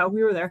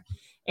 We were there.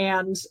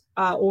 And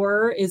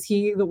or is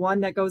he the one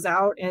that goes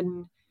out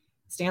and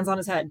stands on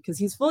his head, because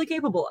he's fully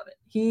capable of it.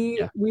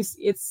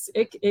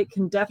 It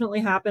can definitely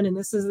happen, and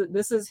this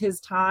is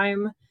his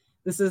time.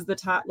 This is the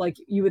time, like,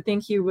 you would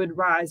think he would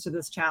rise to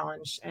this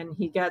challenge, and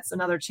he gets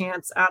another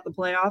chance at the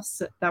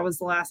playoffs. That was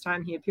the last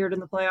time he appeared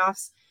in the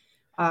playoffs,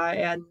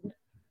 and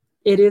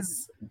it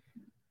is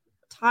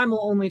time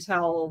will only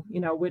tell,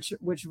 which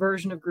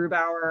version of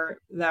Grubauer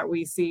that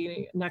we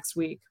see next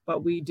week.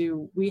 But we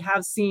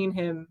have seen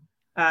him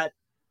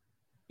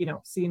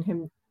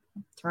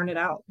turn it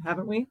out,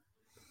 haven't we?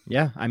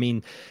 Yeah. I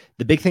mean,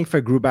 the big thing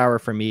for Grubauer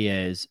for me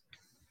is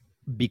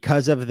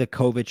because of the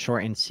COVID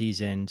shortened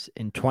seasons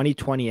in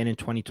 2020 and in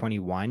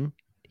 2021,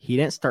 he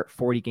didn't start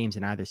 40 games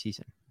in either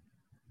season.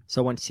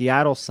 So when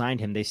Seattle signed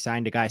him, they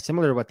signed a guy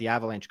similar to what the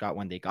Avalanche got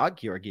when they got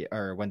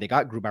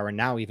Grubauer.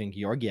 Now even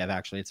Georgiev,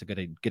 actually, it's a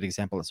good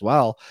example as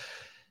well.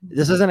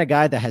 This isn't a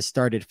guy that has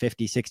started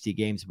 50, 60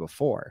 games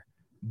before,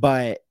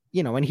 but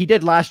and he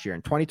did last year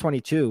in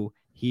 2022.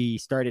 He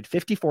started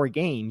 54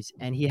 games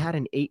and he had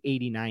an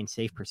 .889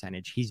 save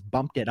percentage. He's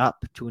bumped it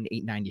up to an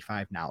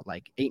 .895 now.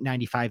 Like,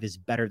 .895 is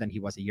better than he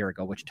was a year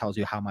ago, which tells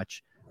you how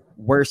much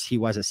worse he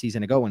was a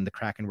season ago when the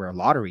Kraken were a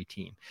lottery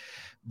team.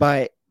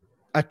 But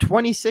a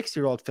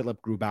 26-year-old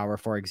Philip Grubauer,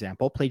 for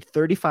example, played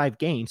 35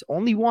 games,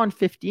 only won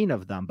 15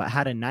 of them, but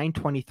had a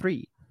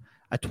 .923.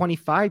 A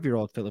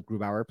 25-year-old Philip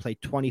Grubauer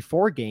played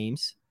 24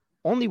 games,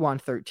 only won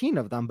 13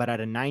 of them, but at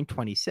a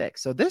 .926.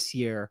 So this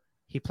year,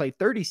 he played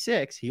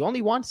 36. He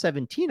only won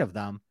 17 of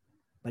them,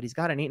 but he's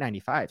got an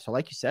 .895. So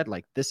like you said,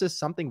 like, this is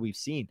something we've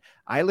seen.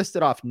 I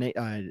listed off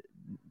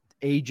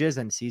ages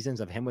and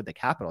seasons of him with the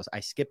Capitals. I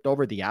skipped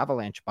over the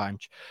Avalanche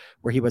bunch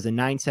where he was a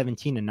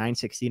 .917, a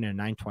 .916,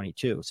 and a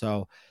 .922.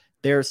 So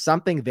there's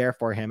something there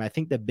for him. I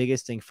think the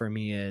biggest thing for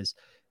me is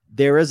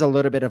there is a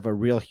little bit of a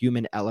real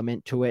human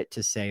element to it,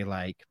 to say,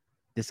 like,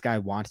 this guy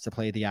wants to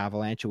play the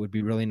Avalanche. It would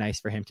be really nice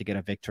for him to get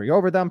a victory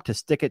over them, to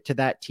stick it to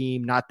that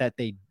team. Not that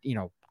they,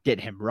 did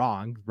him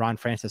wrong. Ron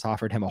Francis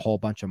offered him a whole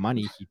bunch of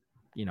money.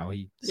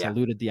 He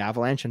saluted the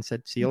Avalanche and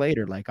said, see you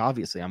later. Like,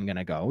 obviously I'm going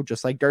to go,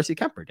 just like Darcy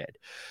Kemper did.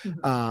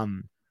 Mm-hmm.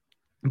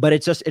 But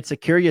it's a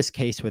curious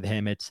case with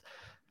him.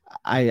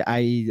 I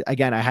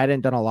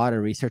hadn't done a lot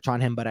of research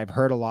on him, but I've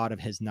heard a lot of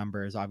his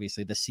numbers.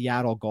 Obviously the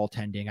Seattle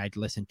goaltending I'd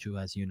listen to,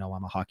 as I'm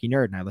a hockey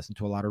nerd, and I listen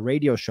to a lot of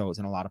radio shows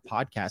and a lot of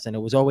podcasts. And it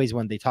was always,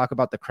 when they talk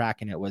about the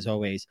Kraken, it was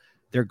always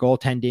their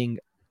goaltending.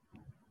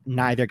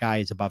 Neither guy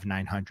is above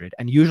 900.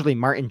 And usually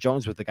Martin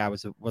Jones was the guy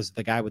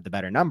with the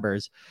better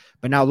numbers.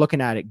 But now looking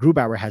at it,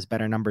 Grubauer has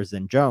better numbers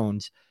than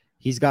Jones.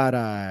 He's got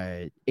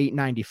a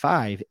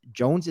 895.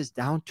 Jones is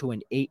down to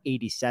an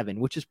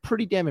 887, which is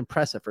pretty damn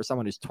impressive for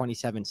someone who's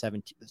 27,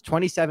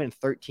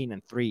 13,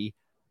 and 3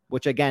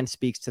 which again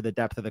speaks to the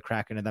depth of the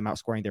Kraken and them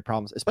outscoring their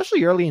problems,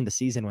 especially early in the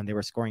season when they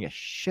were scoring a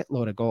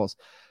shitload of goals.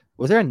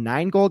 Was there a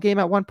 9-goal game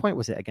at one point?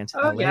 Was it against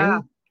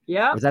LA?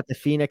 Yeah. Was that the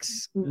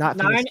Phoenix? Not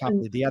Phoenix Cup,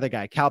 the other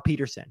guy, Cal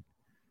Peterson.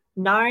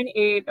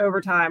 9-8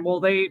 overtime. Well,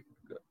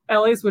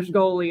 LA switched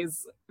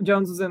goalies.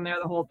 Jones was in there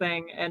the whole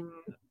thing, and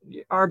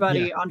our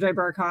buddy Andrei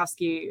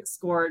Burakovsky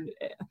scored.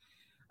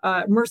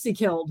 Mercy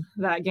killed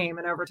that game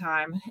in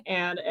overtime,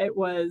 and it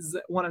was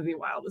one of the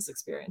wildest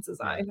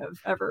experiences I have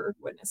ever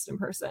witnessed in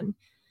person.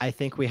 I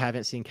think we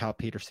haven't seen Cal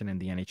Peterson in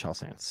the NHL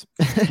since.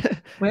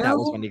 Well, that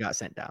was when he got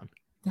sent down.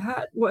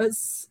 That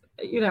was,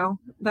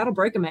 that'll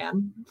break a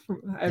man,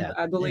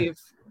 I believe.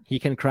 Yeah. He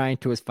can cry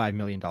into his $5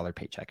 million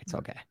paycheck. It's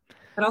okay.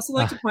 I'd also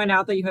like to point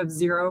out that you have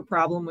zero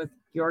problem with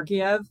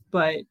Georgiev,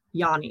 but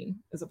Yanni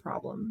is a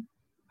problem.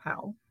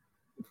 How?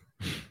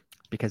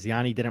 Because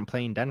Yanni didn't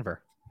play in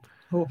Denver.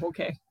 Oh,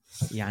 okay.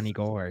 Yanni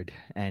Gourde,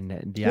 and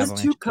the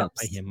Avalanche didn't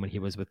play him when he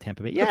was with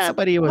Tampa Bay. Yeah,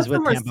 but he was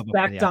with Tampa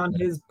Bay. Respect on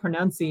his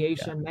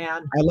pronunciation,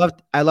 man.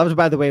 I loved,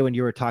 by the way, when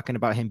you were talking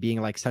about him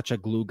being like such a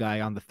glue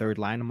guy on the third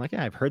line. I'm like,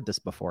 yeah, I've heard this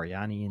before.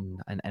 Yanni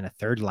and a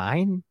third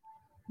line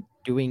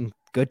doing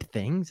good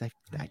things. I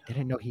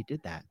didn't know he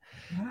did that.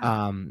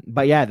 Yeah.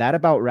 But yeah, that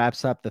about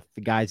wraps up the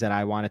guys that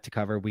I wanted to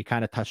cover. We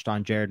kind of touched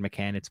on Jared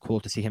McCann. It's cool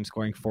to see him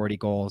scoring 40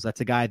 goals.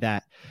 That's a guy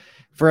that,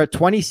 for a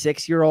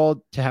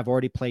 26-year-old to have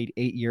already played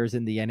 8 years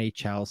in the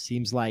NHL,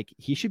 seems like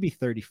he should be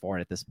 34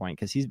 at this point,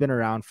 because he's been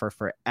around for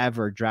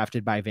forever.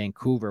 Drafted by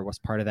Vancouver, was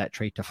part of that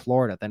trade to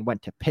Florida, then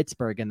went to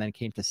Pittsburgh, and then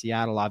came to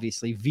Seattle,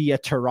 obviously via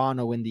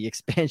Toronto in the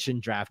expansion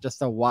draft.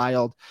 Just a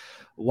wild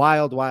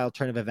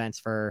turn of events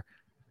for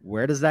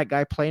where does that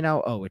guy play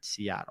now? Oh, it's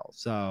Seattle.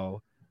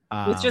 So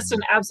it's just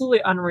an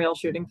absolutely unreal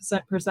shooting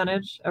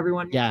percentage.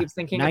 Everyone keeps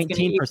thinking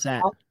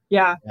 19%.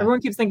 Yeah,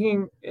 everyone keeps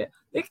thinking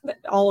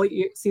all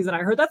season. I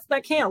heard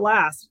that can't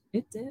last.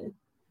 It did.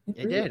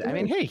 It did. I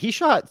mean, hey, he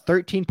shot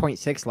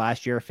 13.6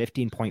 last year,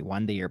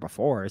 15.1 the year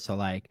before. So,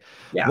 like,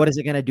 what is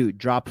it going to do?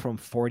 Drop from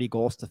 40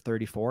 goals to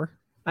 34?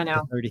 I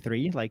know.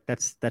 33? Like,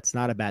 that's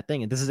not a bad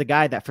thing. And this is a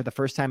guy that for the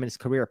first time in his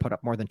career put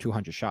up more than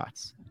 200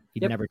 shots.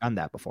 He'd never done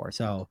that before.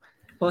 So,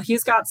 well,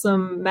 he's got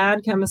some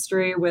mad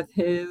chemistry with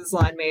his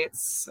line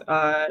mates.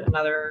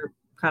 Another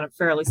kind of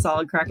fairly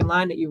solid Kraken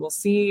line that you will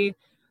see.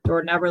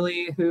 Jordan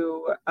Eberle,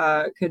 who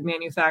could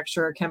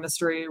manufacture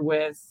chemistry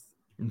with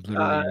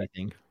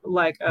anything,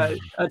 like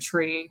a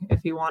tree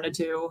if he wanted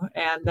to.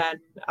 And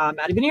then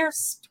Matty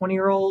Beniers,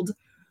 20-year-old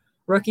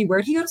rookie. Where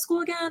did he go to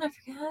school again? I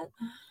forget.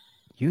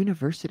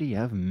 University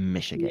of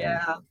Michigan.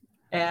 Yeah.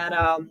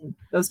 And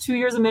those 2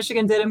 years of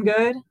Michigan did him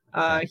good.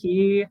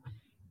 He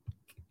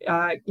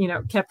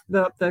kept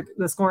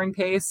the scoring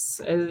pace.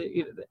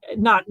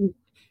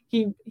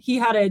 He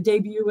had a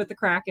debut with the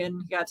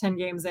Kraken. He got 10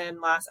 games in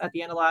at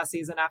the end of last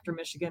season after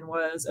Michigan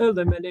was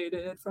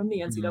eliminated from the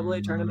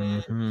NCAA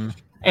tournament.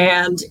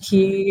 And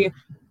he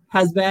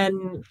has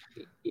been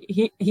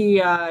he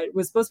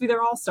was supposed to be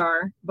their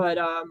all-star, but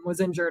was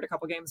injured a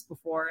couple games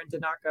before and did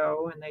not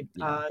go. And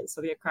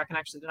so the Kraken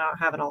actually did not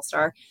have an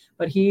all-star.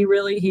 But he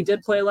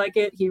did play like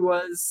it. He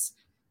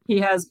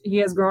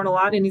has grown a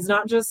lot, and he's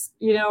not just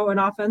an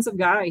offensive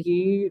guy.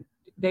 He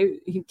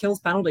kills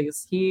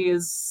penalties. He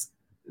is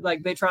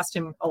like, they trust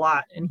him a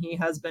lot, and he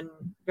has been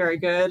very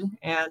good.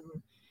 And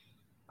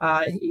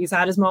he's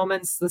had his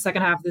moments. The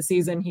second half of the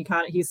season,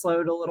 he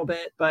slowed a little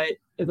bit, but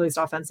at least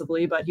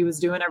offensively. But he was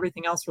doing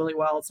everything else really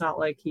well. It's not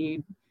like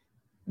he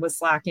was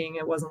slacking.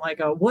 It wasn't like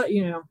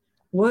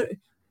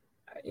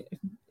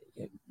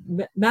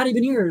Matty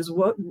Beniers,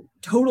 what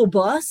total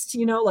bust?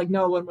 Like,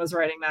 no one was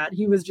writing that.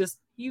 He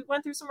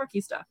went through some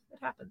rookie stuff. It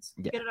happens.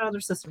 Get it out of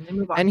their system. They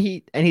move on. And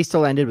he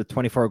still ended with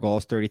 24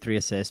 goals, 33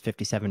 assists,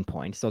 57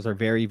 points. Those are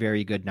very,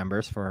 very good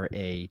numbers for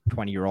a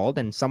 20-year-old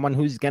and someone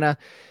who's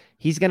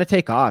he's gonna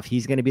take off.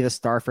 He's gonna be the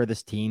star for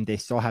this team. They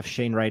still have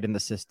Shane Wright in the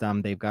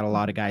system. They've got a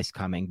lot of guys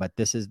coming, but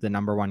this is the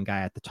number one guy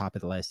at the top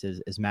of the list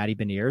is Matty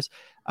Beniers.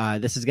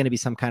 This is gonna be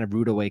some kind of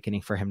rude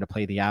awakening for him to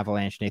play the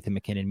Avalanche, Nathan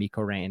MacKinnon,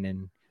 Mikko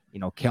Rantanen,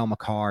 Cale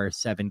Makar,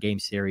 7-game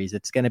series.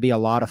 It's going to be a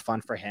lot of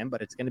fun for him,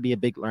 but it's going to be a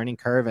big learning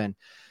curve. And,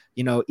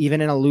 even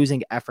in a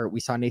losing effort,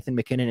 we saw Nathan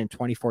MacKinnon in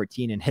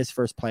 2014 in his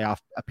first playoff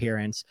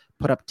appearance,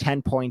 put up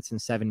 10 points in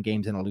 7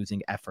 games in a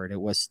losing effort.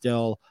 It was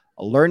still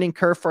a learning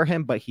curve for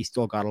him, but he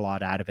still got a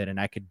lot out of it. And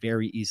I could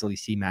very easily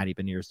see Matty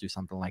Beniers do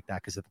something like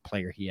that because of the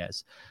player he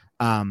is.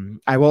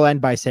 I will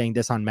end by saying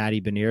this on Matty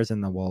Beniers,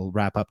 and then we'll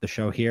wrap up the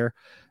show here.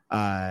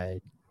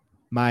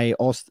 My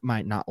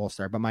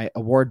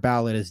award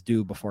ballot is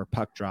due before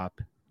puck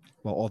drop.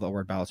 Well, all the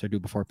award ballots are due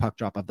before puck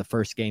drop of the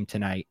first game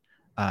tonight,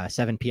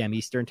 7 p.m.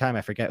 Eastern time.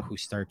 I forget who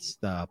starts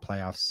the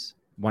playoffs.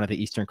 One of the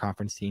Eastern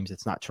Conference teams.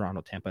 It's not Toronto,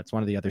 Tampa. It's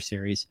one of the other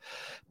series.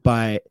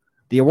 But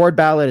the award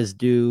ballot is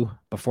due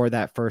before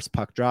that first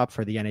puck drop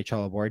for the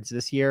NHL awards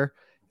this year.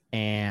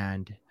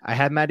 And I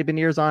have Matty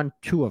Beniers on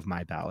 2 of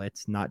my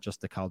ballots, not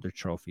just the Calder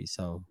Trophy.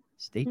 So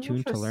stay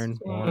tuned to learn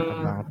more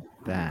about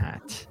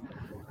that.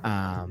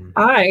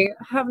 I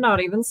have not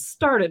even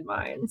started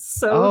mine,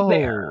 so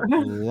there.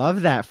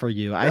 Love that for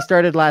you. I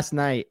started last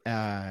night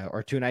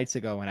or 2 nights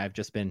ago, and I've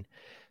just been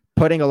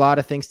putting a lot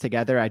of things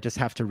together. I just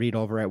have to read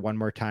over it one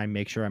more time,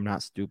 make sure I'm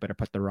not stupid or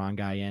put the wrong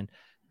guy in.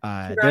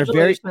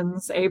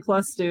 Congratulations, A+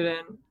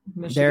 student,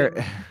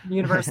 Michigan,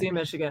 University of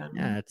Michigan.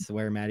 Yeah, it's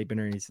where Matty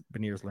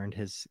Beniers learned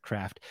his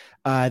craft.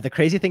 The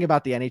crazy thing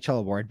about the NHL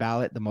award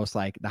ballot, the most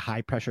like the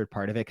high pressured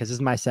part of it, because this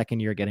is my second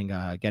year getting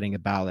a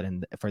ballot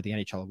for the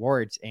NHL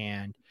awards,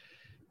 and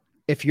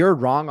if you're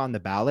wrong on the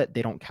ballot,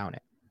 they don't count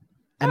it,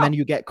 and then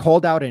you get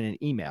called out in an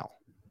email.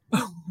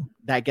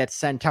 That gets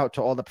sent out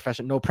to all the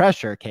professional, no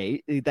pressure,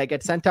 Kate, that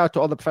gets sent out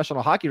to all the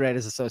Professional Hockey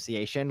Writers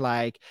Association.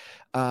 Like,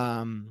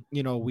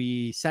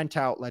 we sent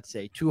out, let's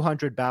say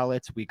 200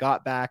 ballots. We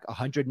got back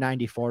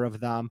 194 of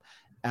them.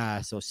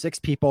 So 6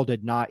 people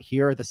did not.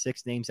 Here are the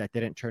 6 names that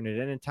didn't turn it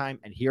in time.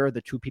 And here are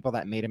the 2 people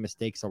that made a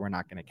mistake. So we're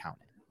not going to count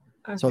it.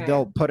 Okay. So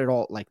they'll put it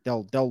all, like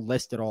they'll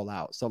list it all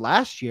out. So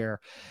last year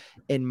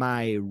in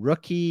my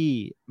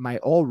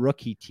all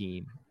rookie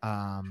team,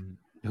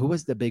 who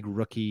was the big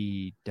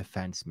rookie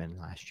defenseman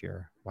last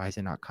year? Why is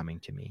it not coming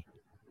to me?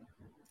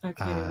 I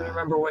can't even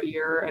remember what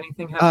year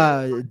anything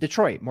happened.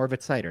 Detroit,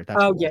 Moritz Seider.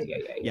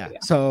 Yeah.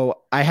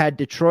 So I had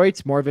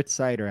Detroit's Moritz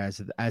Seider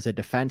as a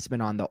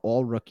defenseman on the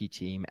all rookie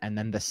team. And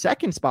then the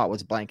second spot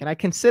was blank. And I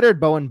considered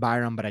Bowen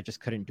Byram, but I just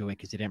couldn't do it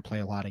because he didn't play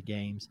a lot of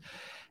games.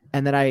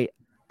 And then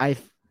I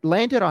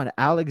landed on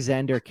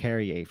Alexander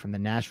Carrier from the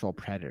Nashville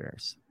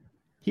Predators.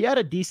 He had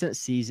a decent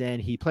season.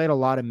 He played a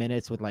lot of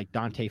minutes with like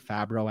Dante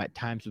Fabro, at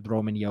times with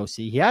Roman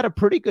Josi. He had a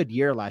pretty good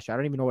year last year. I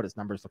don't even know what his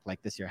numbers look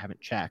like this year. I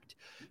haven't checked,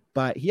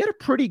 but he had a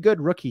pretty good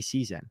rookie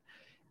season.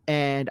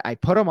 And I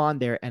put him on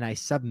there and I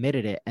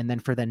submitted it. And then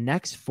for the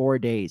next 4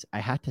 days, I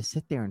had to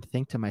sit there and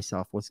think to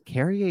myself, was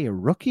Carrier a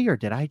rookie or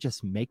did I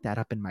just make that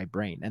up in my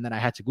brain? And then I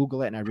had to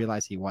Google it and I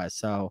realized he was.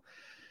 So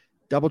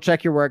double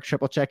check your work,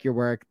 triple check your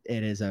work.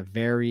 It is a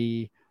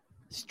very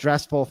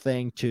stressful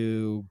thing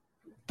to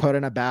put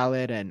in a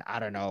ballot and I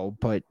don't know,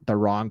 put the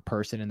wrong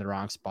person in the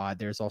wrong spot.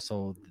 There's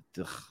also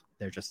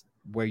they're just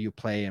where you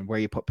play and where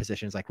you put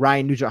positions. Like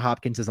Ryan Nugent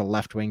Hopkins is a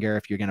left winger.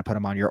 If you're going to put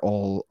him on your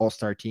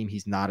all-star team,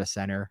 he's not a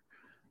center.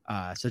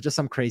 So just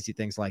some crazy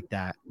things like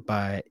that.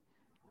 But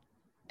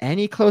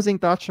any closing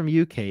thoughts from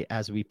you, Kate,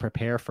 as we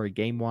prepare for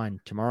game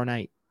 1 tomorrow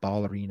night,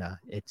 Ball Arena?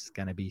 It's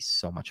going to be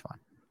so much fun.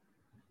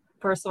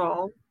 First of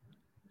all,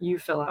 you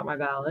fill out my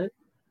ballot.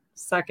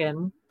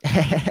 Second,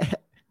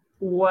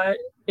 what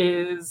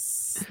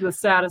is the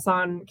status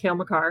on Cale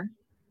Makar?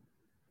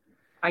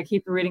 I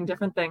keep reading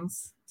different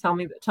things. Tell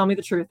me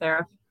the truth,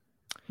 Eric.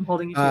 I'm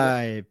holding you to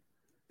it.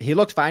 He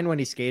looked fine when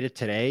he skated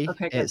today.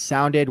 Okay, it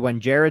sounded, when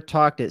Jared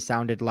talked, it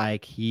sounded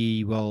like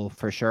he will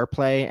for sure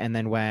play. And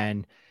then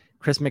when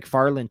Chris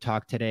McFarland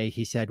talked today,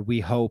 he said, we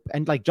hope.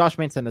 And like Josh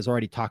Manson has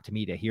already talked to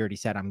me. He already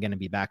said, I'm going to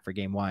be back for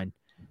game 1.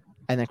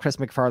 And then Chris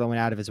McFarland went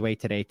out of his way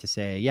today to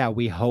say, yeah,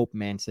 we hope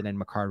Manson and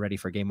Makar are ready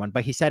for game 1.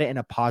 But he said it in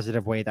a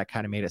positive way that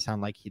kind of made it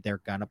sound like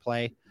they're going to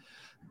play.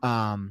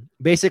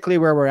 Basically,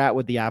 where we're at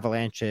with the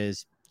Avalanche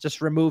is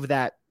just remove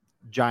that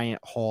giant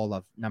hole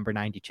of number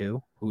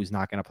 92, who's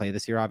not going to play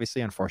this year,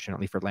 obviously,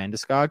 unfortunately for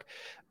Landeskog.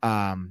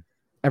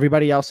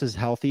 Everybody else is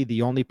healthy.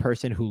 The only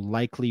person who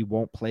likely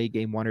won't play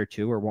game 1 or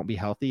 2 or won't be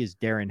healthy is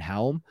Darren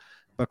Helm.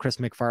 But Chris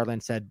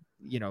McFarland said,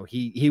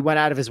 he went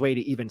out of his way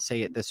to even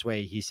say it this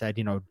way. He said,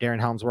 Darren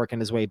Helm's working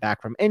his way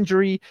back from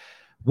injury.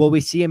 Will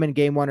we see him in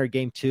game 1 or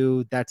game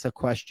 2? That's a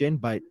question,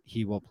 but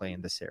he will play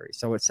in the series.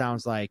 So it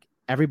sounds like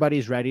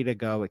everybody's ready to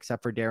go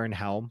except for Darren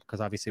Helm,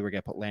 because obviously we're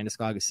going to put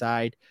Landeskog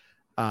aside.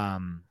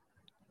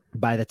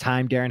 By the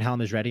time Darren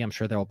Helm is ready, I'm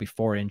sure there will be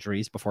 4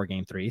 injuries before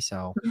game 3.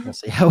 So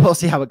we'll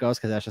see how it goes,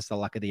 because that's just the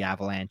luck of the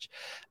Avalanche.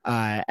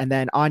 And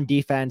then on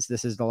defense,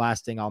 this is the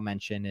last thing I'll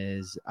mention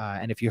is,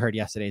 and if you heard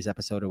yesterday's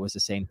episode, it was the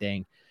same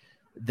thing.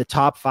 The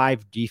top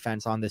 5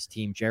 defense on this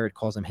team, Jared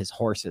calls them his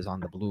horses on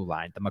the blue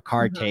line. The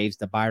Makar Taves,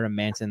 the Byram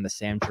Manson, the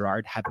Sam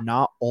Girard have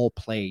not all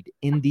played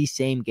in the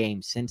same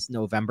game since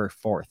November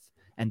 4th.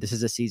 And this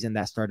is a season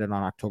that started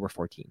on October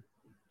 14th.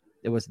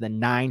 It was the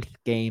 9th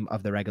game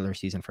of the regular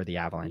season for the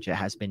Avalanche. It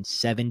has been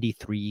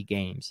 73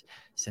 games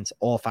since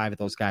all 5 of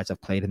those guys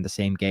have played in the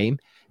same game.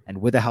 And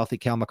with a healthy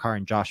Cale Makar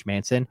and Josh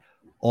Manson,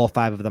 all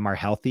 5 of them are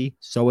healthy.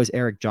 So is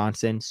Eric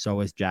Johnson.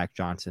 So is Jack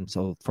Johnson.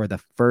 So for the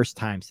first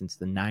time since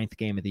the 9th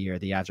game of the year,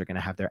 the Avs are going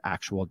to have their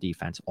actual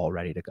defense all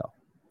ready to go.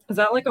 Is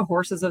that like a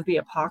Horses of the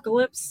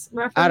Apocalypse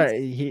reference?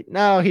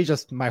 He's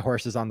just my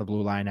horses on the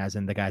blue line, as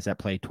in the guys that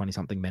played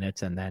 20-something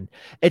minutes. And then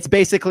it's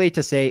basically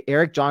to say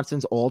Eric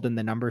Johnson's old and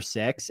the number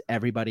 6,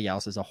 everybody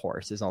else is a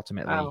horse, is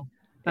ultimately. Oh,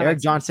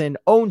 Eric Johnson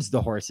owns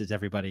the horses,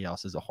 everybody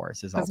else is a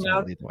horse, is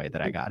ultimately the way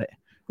that I got it.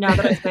 Now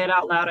that I say it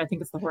out loud, I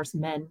think it's the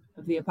horsemen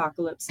of the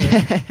apocalypse. So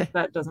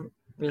that doesn't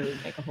really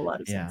make a whole lot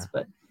of sense.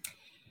 But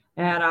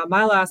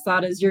my last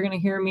thought is you're going to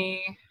hear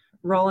me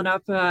rolling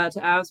up to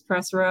Avs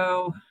Press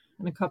Row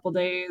in a couple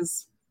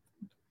days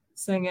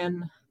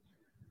singing,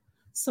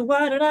 so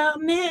what did I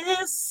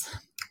miss?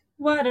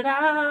 What did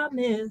I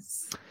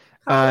miss?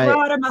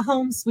 Colorado, my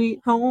home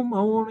sweet home.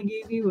 I want to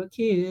give you a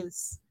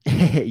kiss.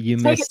 Take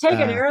it,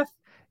 Arif.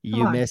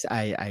 You on. miss.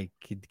 I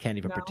can't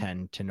even No.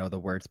 pretend to know the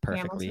words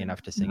perfectly Hamilton?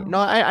 enough to sing it.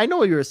 No. No, I know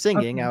what you were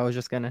singing. Okay. I was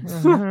just gonna.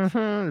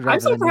 I'm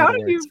so proud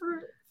of you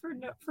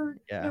for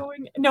Yeah.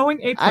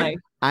 knowing a play.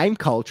 I'm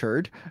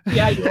cultured.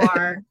 Yeah, you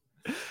are.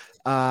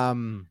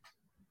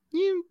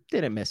 You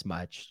didn't miss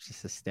much.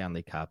 Just a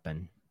Stanley Cup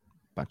and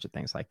a bunch of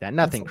things like that.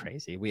 Nothing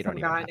crazy. We don't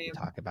even have to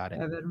talk about it.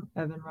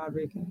 Evan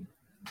Rodriguez.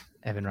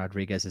 Evan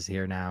Rodriguez is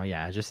here now.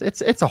 Yeah, just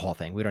it's a whole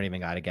thing. We don't even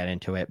got to get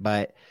into it,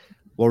 but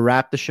we'll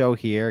wrap the show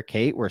here.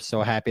 Kate, we're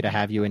so happy to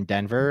have you in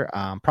Denver.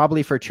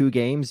 Probably for 2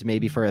 games,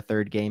 maybe for a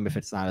 3rd game if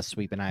it's not a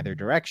sweep in either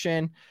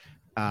direction.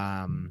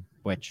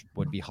 Which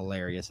would be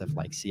hilarious if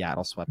like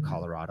Seattle swept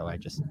Colorado. I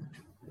just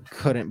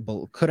couldn't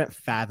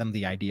fathom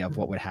the idea of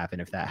what would happen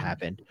if that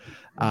happened.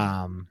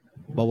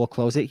 But we'll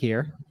close it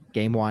here.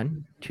 Game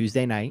 1,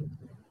 Tuesday night,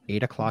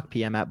 8:00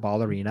 p.m. at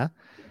Ball Arena.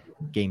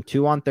 Game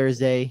 2 on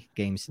Thursday,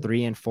 games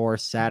 3 and 4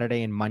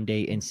 Saturday and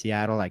Monday in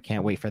Seattle. I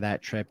can't wait for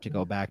that trip to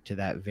go back to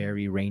that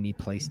very rainy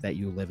place that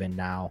you live in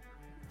now.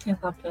 I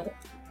loved it.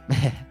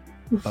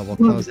 But we'll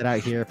close it out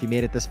here. If you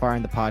made it this far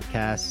in the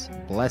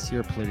podcast, bless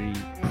your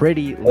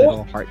pretty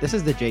little heart. This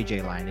is the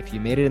JJ line. If you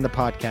made it in the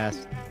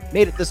podcast,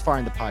 made it this far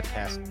in the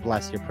podcast,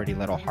 bless your pretty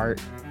little heart.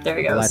 There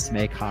you go. Let's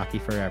make hockey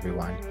for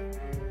everyone.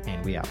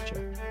 And we out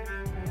you.